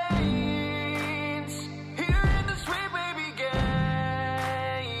becoming saints here in the Sweet Baby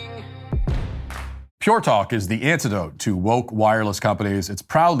Gang. Pure Talk is the antidote to woke wireless companies. It's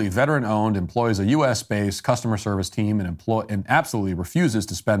proudly veteran-owned, employs a U.S.-based customer service team, and absolutely refuses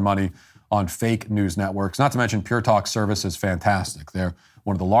to spend money on fake news networks. Not to mention, Pure Talk's service is fantastic. They're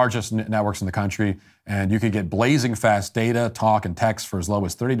one of the largest networks in the country, and you can get blazing fast data, talk, and text for as low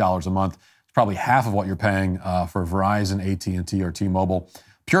as $30 a month. It's probably half of what you're paying for Verizon, AT&T, or T-Mobile.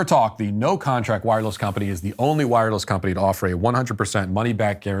 Pure Talk, the no-contract wireless company, is the only wireless company to offer a 100%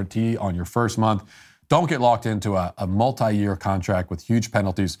 money-back guarantee on your first month. Don't get locked into a multi-year contract with huge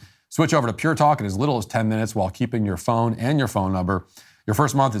penalties. Switch over to Pure Talk in as little as 10 minutes while keeping your phone and your phone number. Your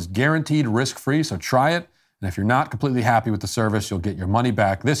first month is guaranteed risk-free, so try it. And if you're not completely happy with the service, you'll get your money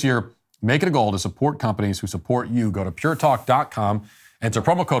back. This year, make it a goal to support companies who support you. Go to puretalk.com, enter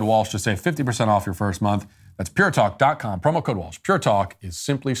promo code Walsh to save 50% off your first month. That's puretalk.com, promo code Walsh. Pure Talk is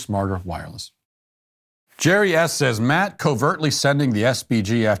simply smarter wireless. Jerry S. says, Matt covertly sending the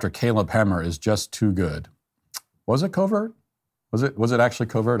SBG after Caleb Hemmer is just too good. Was it covert? Was it actually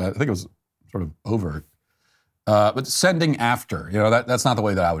covert? I think it was sort of overt. But sending after, that's not the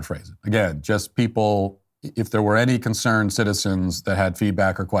way that I would phrase it. Again, just people, if there were any concerned citizens that had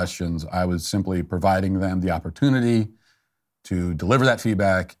feedback or questions, I was simply providing them the opportunity to deliver that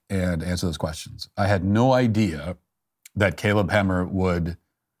feedback and answer those questions. I had no idea that Caleb Hemmer would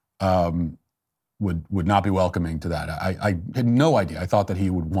not be welcoming to that. I had no idea. I thought that he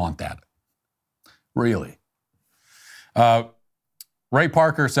would want that. Really. Ray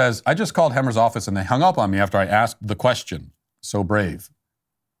Parker says, I just called Hemmer's office and they hung up on me after I asked the question. So brave.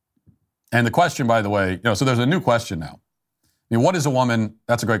 And the question, by the way, so there's a new question now. I mean, what is a woman?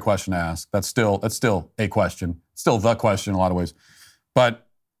 That's a great question to ask. That's still a question. Still the question in a lot of ways. But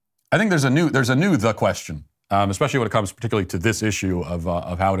I think there's a new the question, especially when it comes particularly to this issue of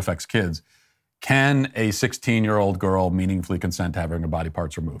how it affects kids. Can a 16-year-old girl meaningfully consent to having her body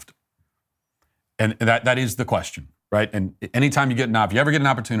parts removed? And that is the question, right? And anytime if you ever get an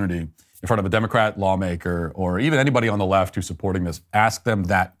opportunity in front of a Democrat lawmaker or even anybody on the left who's supporting this, ask them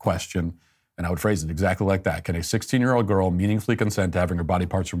that question. And I would phrase it exactly like that. Can a 16-year-old girl meaningfully consent to having her body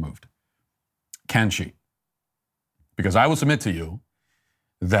parts removed? Can she? Because I will submit to you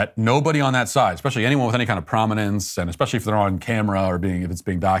that nobody on that side, especially anyone with any kind of prominence, and especially if they're on camera or if it's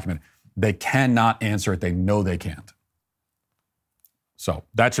being documented, they cannot answer it. They know they can't. So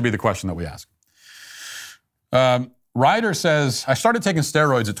that should be the question that we ask. Ryder says, I started taking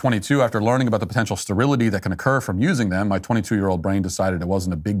steroids at 22 after learning about the potential sterility that can occur from using them. My 22-year-old brain decided it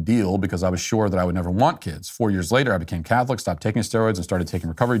wasn't a big deal because I was sure that I would never want kids. 4 years later, I became Catholic, stopped taking steroids, and started taking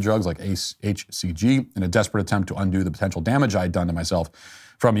recovery drugs like HCG in a desperate attempt to undo the potential damage I had done to myself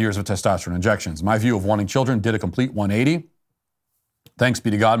from years of testosterone injections. My view of wanting children did a complete 180. Thanks be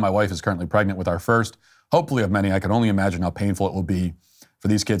to God, my wife is currently pregnant with our first, hopefully of many. I can only imagine how painful it will be for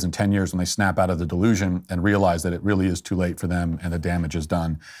these kids in 10 years when they snap out of the delusion and realize that it really is too late for them and the damage is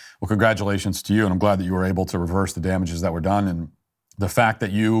done. Well, congratulations to you, and I'm glad that you were able to reverse the damages that were done. And the fact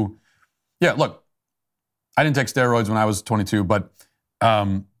that look, I didn't take steroids when I was 22, but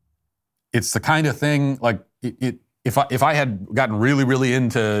it's the kind of thing, like, if I had gotten really, really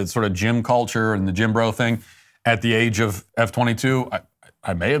into sort of gym culture and the gym bro thing at the age of 22,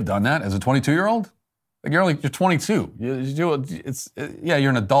 I may have done that as a 22-year-old. Like you're 22. You're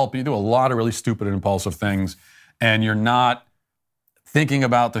an adult, but you do a lot of really stupid and impulsive things, and you're not thinking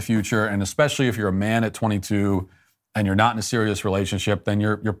about the future. And especially if you're a man at 22 and you're not in a serious relationship, then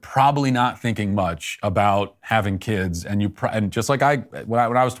you're probably not thinking much about having kids. And just like when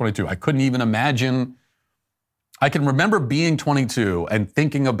I was 22, I couldn't even imagine. I can remember being 22 and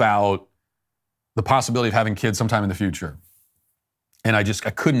thinking about the possibility of having kids sometime in the future. And I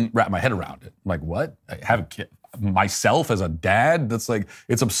couldn't wrap my head around it. I'm like, what? I have a kid myself as a dad? That's like,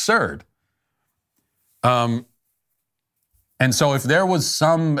 it's absurd. And so if there was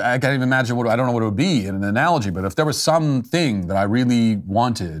I can't even imagine I don't know what it would be in an analogy, but if there was something that I really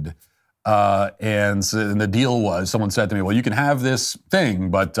wanted, and the deal was, someone said to me, well, you can have this thing,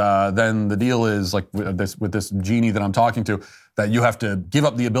 but then the deal is like with this genie that I'm talking to, that you have to give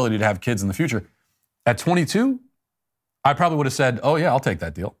up the ability to have kids in the future. At 22, I probably would have said, oh yeah, I'll take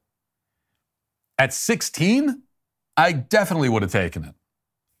that deal. At 16, I definitely would have taken it.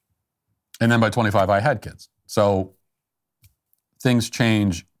 And then by 25, I had kids. So things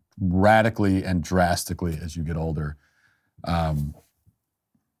change radically and drastically as you get older. That's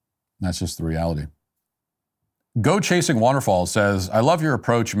just the reality. Go Chasing Waterfall says, I love your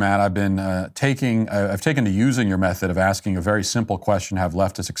approach, Matt. I've taken to using your method of asking a very simple question, have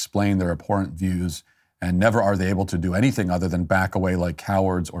leftists explain their abhorrent views, and never are they able to do anything other than back away like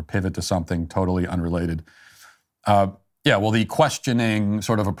cowards or pivot to something totally unrelated. The questioning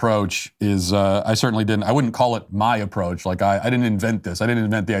sort of approach is, I wouldn't call it my approach. Like I didn't invent this. I didn't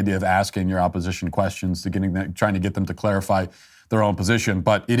invent the idea of asking your opposition questions trying to get them to clarify their own position.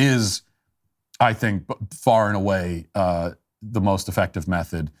 But it is, I think, far and away the most effective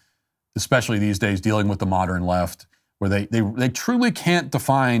method, especially these days dealing with the modern left, where they truly can't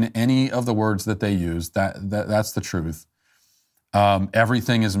define any of the words that they use. That's the truth.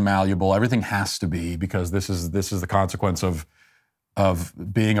 Everything is malleable. Everything has to be, because this is the consequence of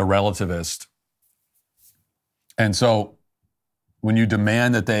being a relativist. And so when you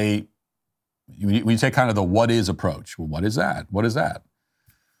demand that when you take kind of the what is approach, well, what is that? What is that?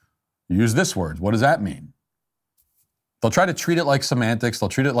 You use this word. What does that mean? They'll try to treat it like semantics. They'll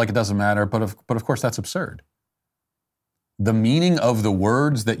treat it like it doesn't matter. But of course, that's absurd. The meaning of the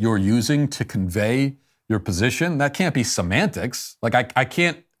words that you're using to convey your position, that can't be semantics. Like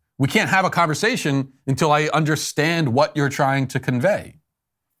we can't have a conversation until I understand what you're trying to convey.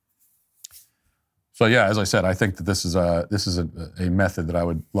 So yeah, as I said, I think that this is a method that I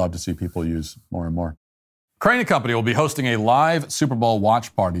would love to see people use more and more. Crane & Company will be hosting a live Super Bowl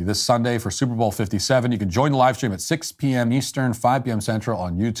watch party this Sunday for Super Bowl 57. You can join the live stream at 6 p.m. Eastern, 5 p.m. Central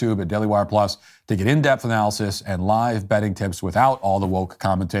on YouTube at Daily Wire Plus to get in-depth analysis and live betting tips without all the woke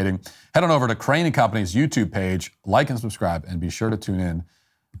commentating. Head on over to Crane & Company's YouTube page, like and subscribe, and be sure to tune in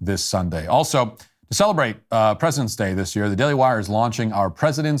this Sunday. Also, to celebrate President's Day this year, the Daily Wire is launching our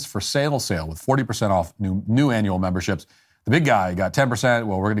Presidents for Sale sale with 40% off new annual memberships. The big guy got 10%.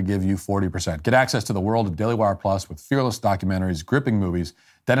 Well, we're going to give you 40%. Get access to the world of Daily Wire Plus with fearless documentaries, gripping movies,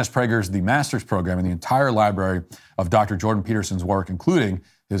 Dennis Prager's The Masters Program, and the entire library of Dr. Jordan Peterson's work, including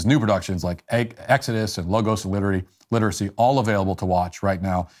his new productions like Exodus and Logos and Literacy, all available to watch right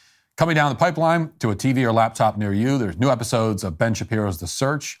now. Coming down the pipeline to a TV or laptop near you, there's new episodes of Ben Shapiro's The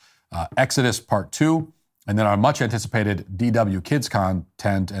Search, Exodus Part 2, and then our much-anticipated DW Kids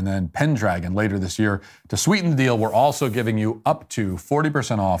content, and then Pendragon later this year. To sweeten the deal, we're also giving you up to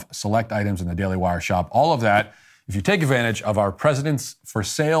 40% off select items in the Daily Wire shop. All of that, if you take advantage of our Presidents for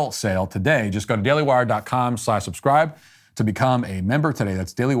Sale sale today, just go to dailywire.com/subscribe to become a member today.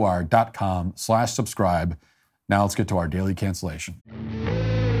 That's dailywire.com/subscribe. Now let's get to our daily cancellation.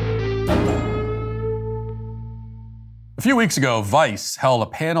 A few weeks ago, Vice held a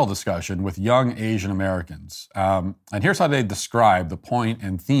panel discussion with young Asian Americans. And here's how they describe the point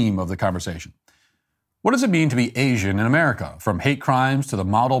and theme of the conversation. What does it mean to be Asian in America? From hate crimes to the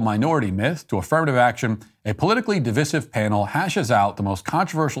model minority myth to affirmative action, a politically divisive panel hashes out the most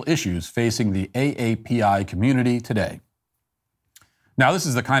controversial issues facing the AAPI community today. Now, this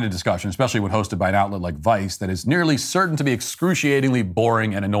is the kind of discussion, especially when hosted by an outlet like Vice, that is nearly certain to be excruciatingly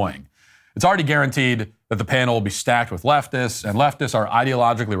boring and annoying. It's already guaranteed that the panel will be stacked with leftists, and leftists are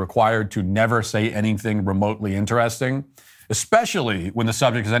ideologically required to never say anything remotely interesting, especially when the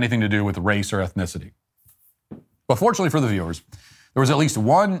subject has anything to do with race or ethnicity. But fortunately for the viewers, there was at least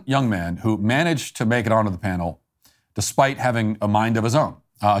one young man who managed to make it onto the panel despite having a mind of his own.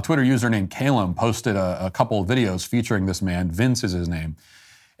 A Twitter user named Calum posted a couple of videos featuring this man. Vince is his name.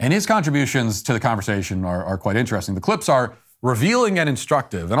 And his contributions to the conversation are quite interesting. The clips are revealing and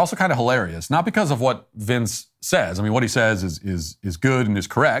instructive and also kind of hilarious, not because of what Vince says. I mean, what he says is good and is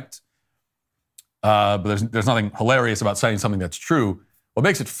correct, but there's nothing hilarious about saying something that's true. What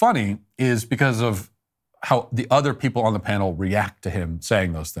makes it funny is because of how the other people on the panel react to him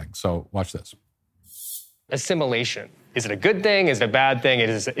saying those things. So watch this. Assimilation. Is it a good thing? Is it a bad thing?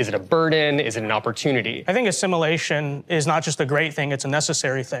 Is it a burden? Is it an opportunity? I think assimilation is not just a great thing, it's a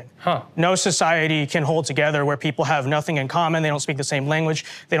necessary thing. No society can hold together where people have nothing in common, they don't speak the same language,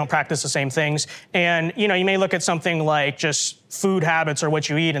 they don't practice the same things. And, you may look at something like just food habits or what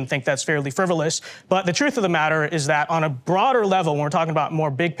you eat and think that's fairly frivolous. But the truth of the matter is that on a broader level, when we're talking about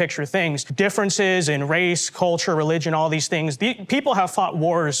more big picture things, differences in race, culture, religion, all these things, people have fought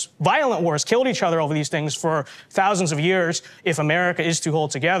wars, violent wars, killed each other over these things for thousands of years. If America is to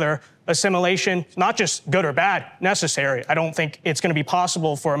hold together, assimilation, not just good or bad, necessary. I don't think it's going to be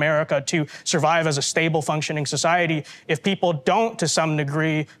possible for America to survive as a stable, functioning society if people don't, to some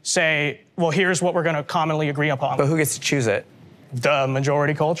degree, say, well, here's what we're going to commonly agree upon. But who gets to choose it? The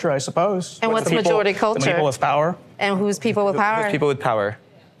majority culture, I suppose. And what's majority culture? The people with power. And who's people with power? Who's people with power?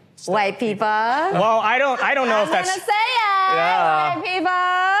 White people. Well, I don't know if that's. I'm gonna say it. Yeah. White people.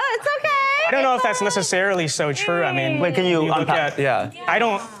 It's okay. I don't know if that's necessarily so true. I mean, Wait, can you unpack? I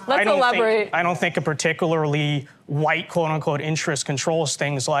don't elaborate. I don't think a particularly white, quote unquote, interest controls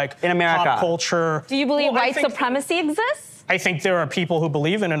things like in America. Pop culture. Do you believe white supremacy exists? I think there are people who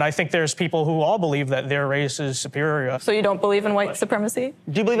believe in it. I think there's people who all believe that their race is superior. So you don't believe in white supremacy?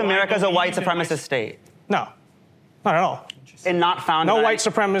 Do you believe America is a white supremacist state? No, not at all. And not found. No white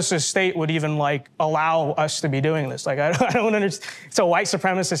supremacist state would even allow us to be doing this. I don't understand. So white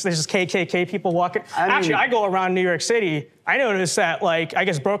supremacists, there's just KKK people walking. Actually, I go around New York City. I notice that, I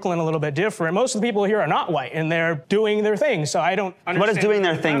guess Brooklyn a little bit different. Most of the people here are not white, and they're doing their thing. So I don't understand. What does doing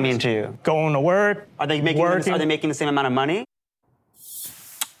their thing mean to you? Going to work. Are they making the same amount of money? I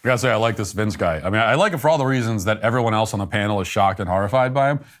gotta say, I like this Vince guy. I mean, I like him for all the reasons that everyone else on the panel is shocked and horrified by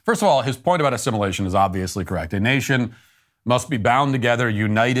him. First of all, his point about assimilation is obviously correct. A nation must be bound together,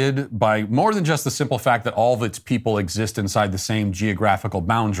 united by more than just the simple fact that all of its people exist inside the same geographical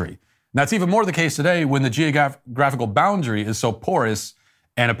boundary. And that's even more the case today when the geographical boundary is so porous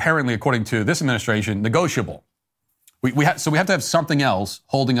and apparently, according to this administration, negotiable. So we have to have something else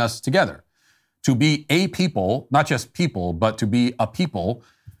holding us together. To be a people, not just people, but to be a people,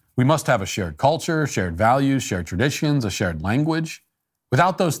 we must have a shared culture, shared values, shared traditions, a shared language.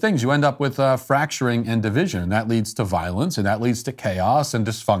 Without those things, you end up with fracturing and division. And that leads to violence, and that leads to chaos and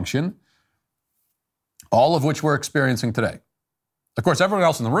dysfunction, all of which we're experiencing today. Of course, everyone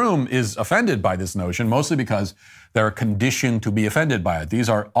else in the room is offended by this notion, mostly because they're conditioned to be offended by it. These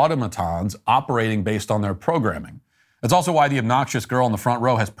are automatons operating based on their programming. That's also why the obnoxious girl in the front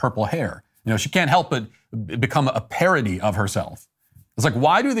row has purple hair. She can't help but become a parody of herself. It's like,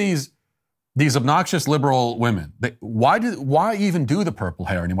 why do these obnoxious liberal women, why even do the purple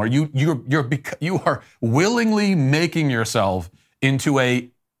hair anymore? You are willingly making yourself into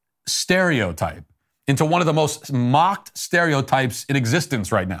a stereotype, into one of the most mocked stereotypes in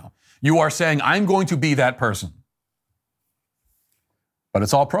existence right now. You are saying, I'm going to be that person. But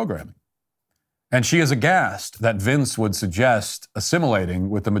it's all programming. And she is aghast that Vince would suggest assimilating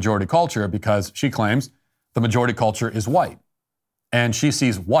with the majority culture because she claims the majority culture is white. And she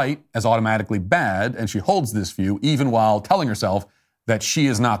sees white as automatically bad, and she holds this view even while telling herself that she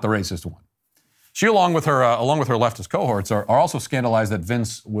is not the racist one. She, along with her leftist cohorts, are also scandalized that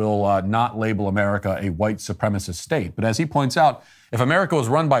Vince will not label America a white supremacist state. But as he points out, if America was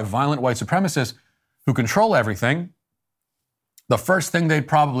run by violent white supremacists who control everything, the first thing they'd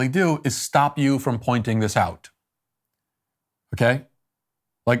probably do is stop you from pointing this out. Okay?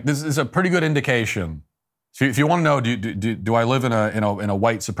 This is a pretty good indication. So if you want to know, do I live in a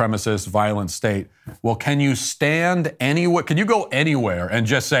white supremacist violent state? Well, can you stand anywhere? Can you go anywhere and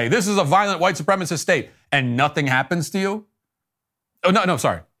just say, this is a violent white supremacist state, and nothing happens to you? Oh, no,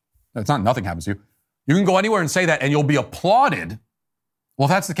 sorry. It's not nothing happens to you. You can go anywhere and say that and you'll be applauded. Well, if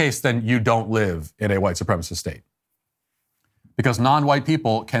that's the case, then you don't live in a white supremacist state. Because non-white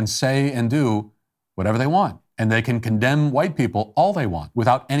people can say and do whatever they want. And they can condemn white people all they want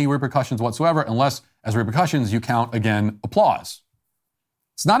without any repercussions whatsoever, unless as repercussions you count, again, applause.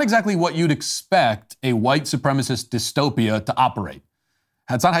 It's not exactly what you'd expect a white supremacist dystopia to operate.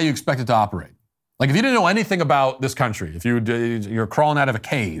 That's not how you expect it to operate. Like if you didn't know anything about this country, if you're crawling out of a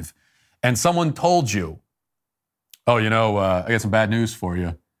cave and someone told you, oh, I got some bad news for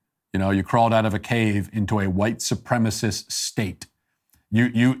you. You crawled out of a cave into a white supremacist state.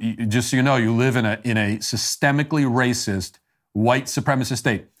 You just so you know, you live in a systemically racist white supremacist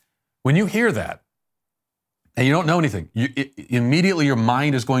state. When you hear that and you don't know anything, immediately your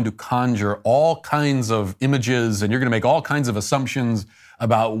mind is going to conjure all kinds of images and you're going to make all kinds of assumptions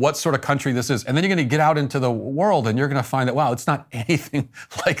about what sort of country this is. And then you're going to get out into the world and you're going to find that, wow, it's not anything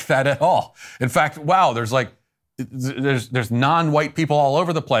like that at all. In fact, wow, there's non-white people all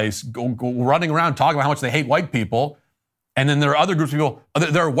over the place running around talking about how much they hate white people. And then there are other groups of people,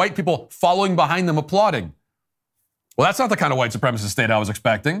 there are white people following behind them applauding. Well, that's not the kind of white supremacist state I was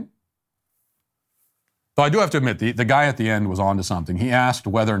expecting. Though I do have to admit, the guy at the end was onto something. He asked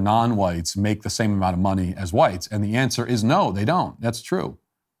whether non-whites make the same amount of money as whites. And the answer is no, they don't. That's true.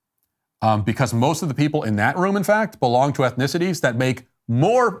 Because most of the people in that room, in fact, belong to ethnicities that make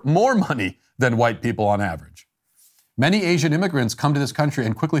more money than white people on average. Many Asian immigrants come to this country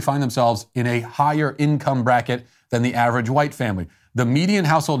and quickly find themselves in a higher income bracket than the average white family. The median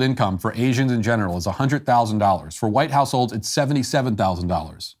household income for Asians in general is $100,000. For white households, it's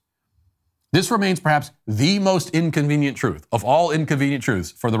 $77,000. This remains perhaps the most inconvenient truth of all inconvenient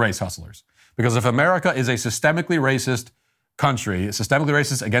truths for the race hustlers. Because if America is a systemically racist country, systemically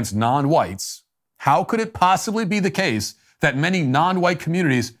racist against non-whites, how could it possibly be the case that many non-white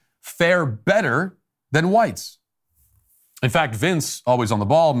communities fare better than whites? In fact, Vince, always on the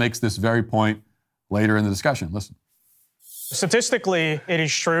ball, makes this very point later in the discussion. Listen. Statistically, it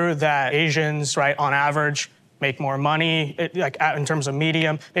is true that Asians, right, on average, make more money, in terms of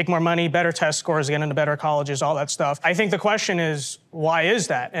medium, make more money, better test scores, get into better colleges, all that stuff. I think the question is, why is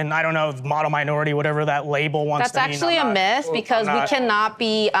that? And I don't know, model minority, whatever that label wants to mean. That's actually a myth because we cannot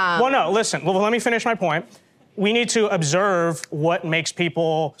be... Well, no, listen. Well, let me finish my point. We need to observe what makes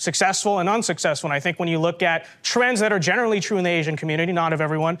people successful and unsuccessful. And I think when you look at trends that are generally true in the Asian community, not of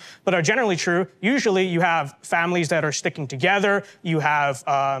everyone, but are generally true, usually you have families that are sticking together. You have,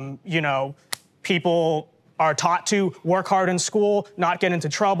 people are taught to work hard in school, not get into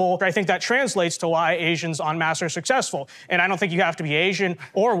trouble. I think that translates to why Asians en masse are successful. And I don't think you have to be Asian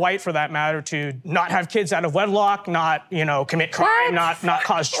or white for that matter to not have kids out of wedlock, not, commit crime, not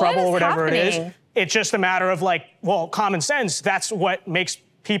cause trouble, whatever it is. It's just a matter of common sense. That's what makes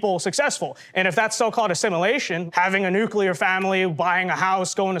people successful. And if that's so-called assimilation, having a nuclear family, buying a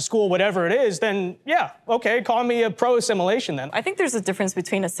house, going to school, whatever it is, then yeah, okay, call me a pro-assimilation then. I think there's a difference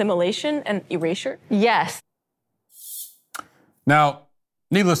between assimilation and erasure. Yes. Now,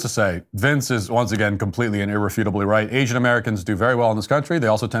 needless to say, Vince is once again completely and irrefutably right. Asian Americans do very well in this country. They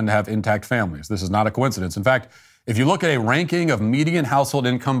also tend to have intact families. This is not a coincidence. In fact, if you look at a ranking of median household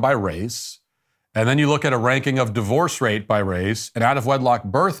income by race, and then you look at a ranking of divorce rate by race and out-of-wedlock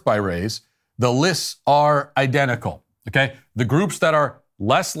birth by race, the lists are identical, okay? The groups that are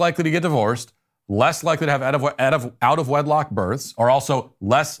less likely to get divorced, less likely to have out-of-wedlock births, are also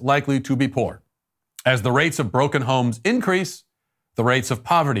less likely to be poor. As the rates of broken homes increase, the rates of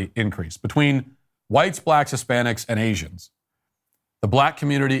poverty increase. Between whites, blacks, Hispanics, and Asians, the black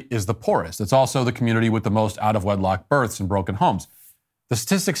community is the poorest. It's also the community with the most out-of-wedlock births and broken homes. The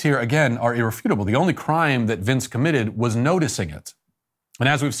statistics here, again, are irrefutable. The only crime that Vince committed was noticing it. And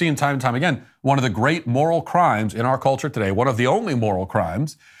as we've seen time and time again, one of the great moral crimes in our culture today, one of the only moral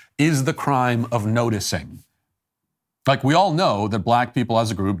crimes, is the crime of noticing. Like, we all know that black people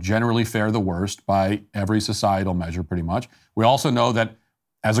as a group generally fare the worst by every societal measure, pretty much. We also know that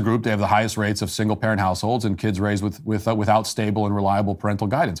as a group, they have the highest rates of single-parent households and kids raised without stable and reliable parental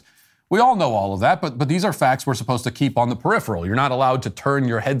guidance. We all know all of that, but these are facts we're supposed to keep on the peripheral. You're not allowed to turn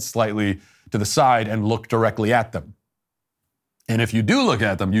your head slightly to the side and look directly at them. And if you do look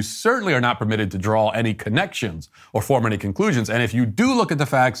at them, you certainly are not permitted to draw any connections or form any conclusions. And if you do look at the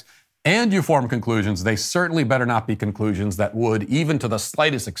facts and you form conclusions, they certainly better not be conclusions that would, even to the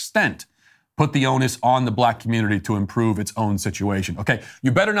slightest extent, put the onus on the black community to improve its own situation. Okay,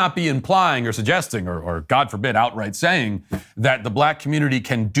 you better not be implying or suggesting or God forbid, outright saying that the black community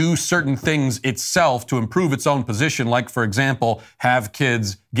can do certain things itself to improve its own position, like, for example, have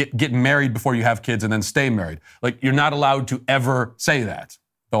kids, get married before you have kids and then stay married. Like, you're not allowed to ever say that,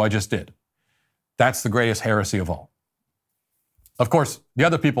 though I just did. That's the greatest heresy of all. Of course, the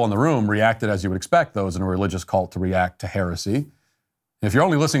other people in the room reacted as you would expect those in a religious cult to react to heresy. If you're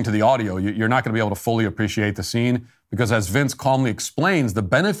only listening to the audio, you're not going to be able to fully appreciate the scene because, as Vince calmly explains, the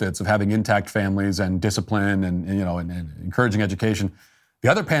benefits of having intact families and discipline and encouraging education, the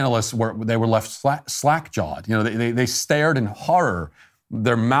other panelists were left slack-jawed. They stared in horror,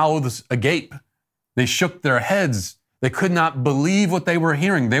 their mouths agape. They shook their heads. They could not believe what they were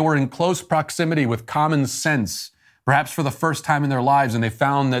hearing. They were in close proximity with common sense, perhaps for the first time in their lives, and they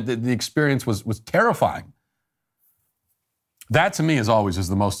found that the experience was terrifying. That, to me, is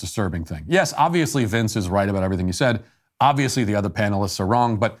the most disturbing thing. Yes, obviously Vince is right about everything he said. Obviously the other panelists are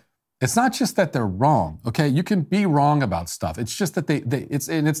wrong, but it's not just that they're wrong, okay? You can be wrong about stuff. It's just that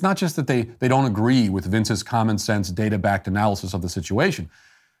it's not just that they don't agree with Vince's common sense, data-backed analysis of the situation.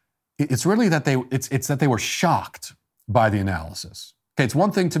 It's really that they were shocked by the analysis. Okay, it's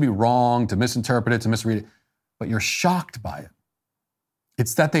one thing to be wrong, to misinterpret it, to misread it, but you're shocked by it.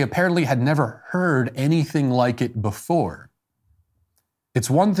 It's that they apparently had never heard anything like it before. It's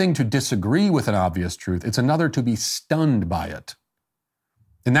one thing to disagree with an obvious truth. It's another to be stunned by it.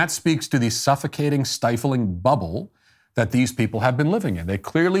 And that speaks to the suffocating, stifling bubble that these people have been living in. They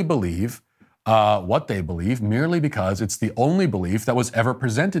clearly believe what they believe merely because it's the only belief that was ever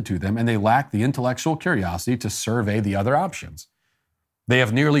presented to them, and they lack the intellectual curiosity to survey the other options. They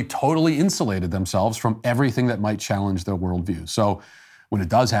have nearly totally insulated themselves from everything that might challenge their worldview. So when it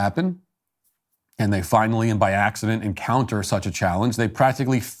does happen, and they finally and by accident encounter such a challenge, they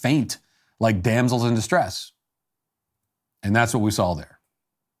practically faint like damsels in distress. And that's what we saw there.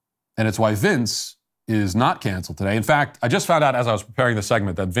 And it's why Vince is not canceled today. In fact, I just found out as I was preparing the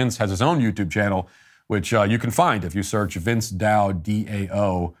segment that Vince has his own YouTube channel, which you can find if you search Vince Dow,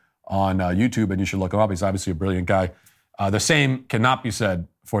 D-A-O, on YouTube, and you should look him up. He's obviously a brilliant guy. The same cannot be said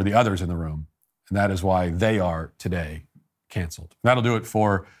for the others in the room, and that is why they are today canceled. That'll do it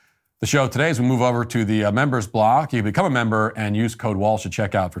for the show today. As we move over to the members block, you can become a member and use code Walsh to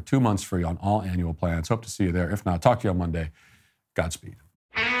check out for 2 months free on all annual plans. Hope to see you there. If not, talk to you on Monday. Godspeed.